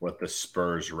 what the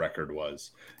Spurs record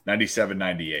was.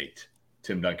 97-98.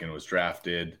 Tim Duncan was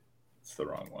drafted. It's the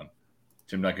wrong one.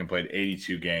 Tim Duncan played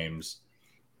 82 games.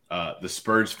 The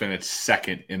Spurs finished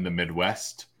 2nd in the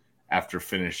Midwest after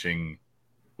finishing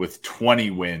with 20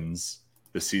 wins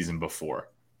the season before.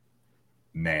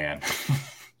 Man.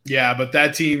 Yeah, but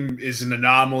that team is an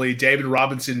anomaly. David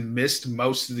Robinson missed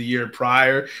most of the year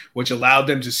prior, which allowed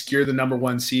them to secure the number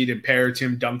 1 seed and pair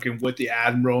Tim Duncan with the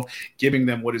Admiral, giving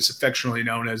them what is affectionately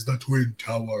known as the Twin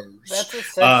Towers. That's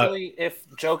essentially if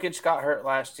Jokic got hurt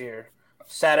last year,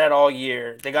 sat out all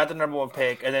year, they got the number 1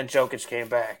 pick, and then Jokic came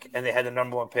back, and they had the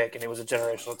number 1 pick, and it was a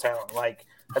generational talent. Like,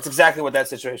 that's exactly what that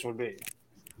situation would be.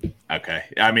 Okay.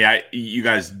 I mean, you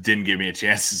guys didn't give me a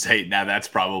chance to say, now that's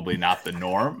probably not the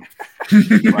norm.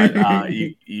 But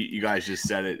you guys just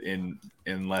said it in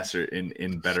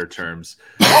better terms.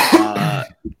 I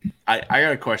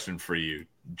got a question for you,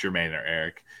 Jermaine or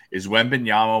Eric. Is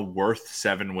Wembanyama worth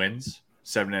 7 wins?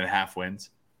 7.5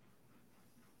 wins?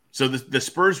 So the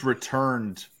Spurs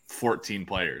returned 14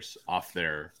 players off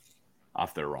their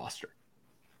roster.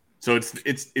 So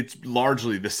it's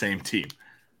largely the same team.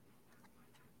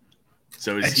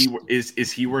 So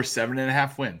is he worth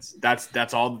 7.5 wins?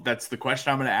 That's all. That's the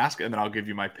question I'm going to ask, and then I'll give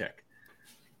you my pick.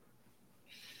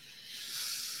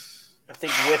 I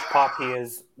think with Pop, he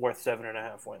is worth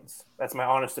 7.5 wins. That's my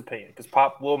honest opinion, because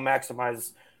Pop will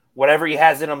maximize whatever he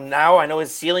has in him now. I know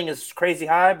his ceiling is crazy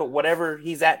high, but whatever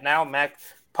he's at now,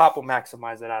 Pop will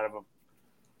maximize it out of him.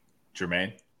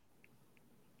 Jermaine?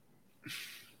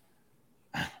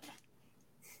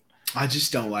 I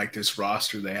just don't like this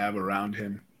roster they have around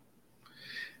him.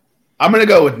 I'm going to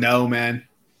go with no, man.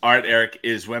 All right, Eric,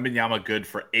 is Wembanyama good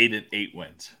for 8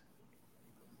 wins?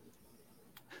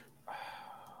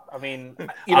 I mean, I'm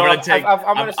going to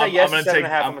say yes to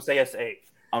 7.5. I'm going to say yes to 8.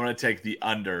 I'm going to take the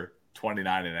under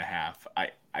 29.5.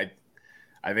 I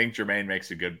think Jermaine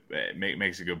makes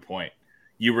a good point.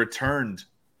 You returned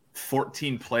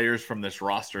 14 players from this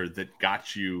roster that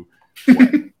got you what?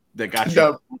 That got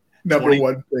you number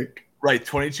 1 pick. Right,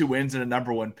 22 wins and a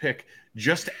number one pick.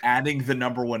 Just adding the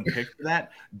number one pick to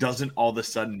that doesn't all of a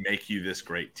sudden make you this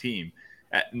great team.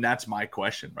 And that's my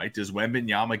question, right? Does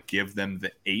Wembanyama give them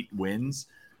the 8 wins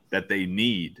that they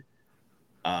need?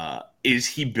 Is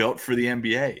he built for the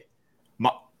NBA?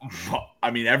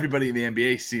 I mean, everybody in the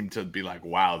NBA seemed to be like,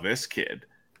 wow, this kid.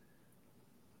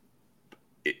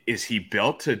 Is he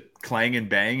built to clang and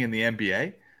bang in the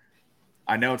NBA?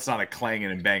 I know it's not a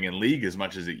clanging and banging league as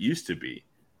much as it used to be.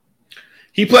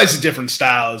 He plays a different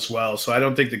style as well, so I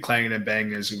don't think the clanging and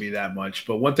banging is going to be that much.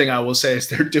 But one thing I will say is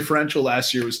their differential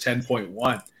last year was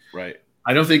 10.1. Right.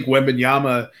 I don't think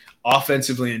Wembanyama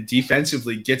offensively and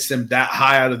defensively gets them that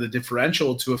high out of the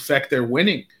differential to affect their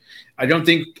winning. I don't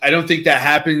think that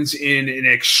happens in an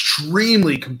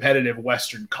extremely competitive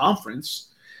Western Conference.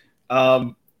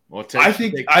 I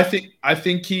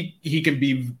think he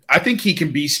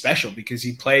can be special because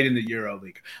he played in the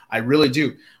EuroLeague. I really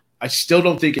do. I still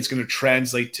don't think it's going to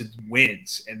translate to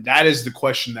wins, and that is the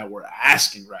question that we're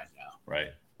asking right now. Right.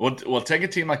 Well, take a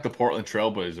team like the Portland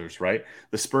Trailblazers, right?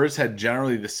 The Spurs had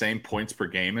generally the same points per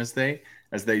game as they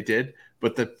did,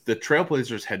 but the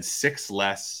Trailblazers had 6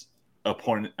 less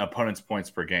opponents' points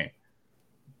per game.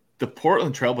 The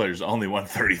Portland Trailblazers only won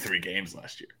 33 games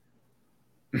last year.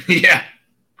 Yeah.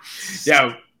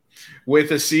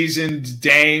 With a seasoned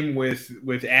Dame,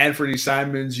 with Anthony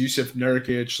Simons, Yusuf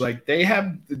Nurkic, like they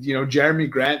have, Jeremy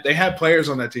Grant, they have players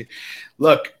on that team.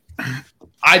 Look,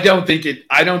 I don't think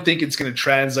it's going to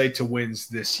translate to wins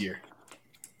this year,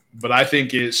 but I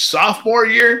think his sophomore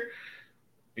year,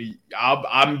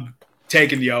 I'm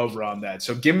taking the over on that.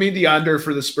 So give me the under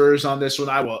for the Spurs on this one.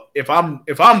 I will. If I'm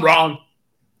wrong,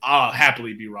 I'll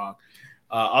happily be wrong.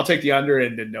 I'll take the under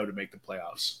and then no to make the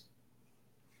playoffs.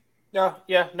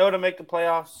 Yeah, no to make the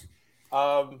playoffs.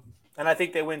 And I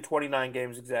think they win 29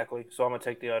 games exactly, so I'm going to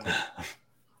take the under.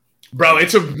 Bro,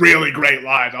 it's a really great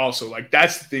line also. Like,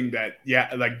 that's the thing that,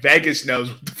 like Vegas knows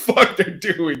what the fuck they're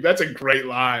doing. That's a great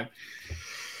line.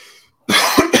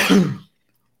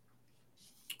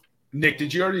 Nick,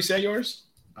 did you already say yours?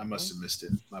 I must have missed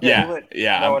it. I'm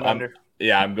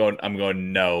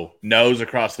going no. No's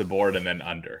across the board and then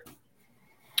under.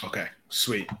 Okay,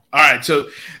 sweet. All right, so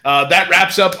that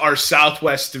wraps up our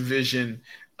Southwest Division.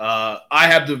 I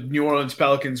have the New Orleans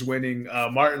Pelicans winning.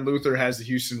 Martin Luther has the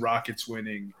Houston Rockets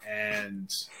winning, and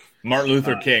Martin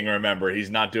Luther King. Remember, he's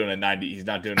not doing 90. He's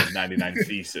not doing his 99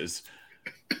 thesis.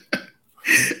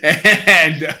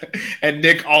 And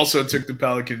Nick also took the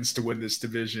Pelicans to win this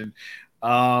division.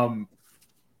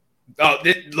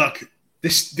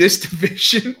 This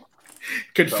division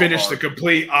could finish the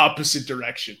complete opposite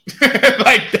direction.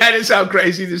 Like, that is how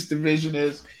crazy this division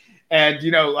is. And,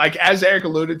 like as Eric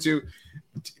alluded to,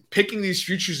 picking these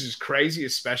futures is crazy,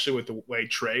 especially with the way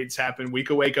trades happen. We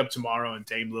could wake up tomorrow and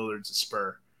Dame Lillard's a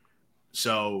Spur.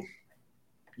 So,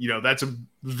 that's a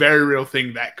very real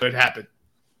thing that could happen.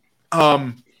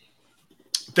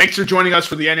 Thanks for joining us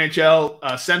for the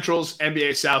NHL Centrals,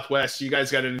 NBA Southwest. You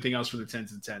guys got anything else for the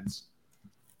 10s and 10s?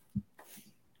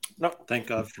 No, thank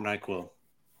God for NyQuil.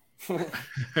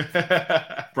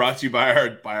 Brought to you by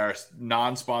our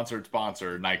non-sponsored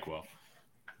sponsor, NyQuil.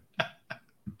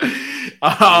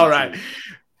 All right.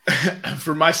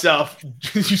 For myself,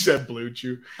 you said Blue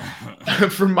Chew.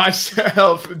 For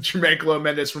myself, Jermaine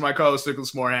Mendes. For my co-host,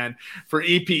 Nicholas Moorhan. For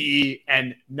EPE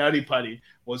and Nutty Putty.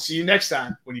 We'll see you next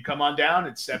time when you come on down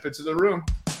and step into the room.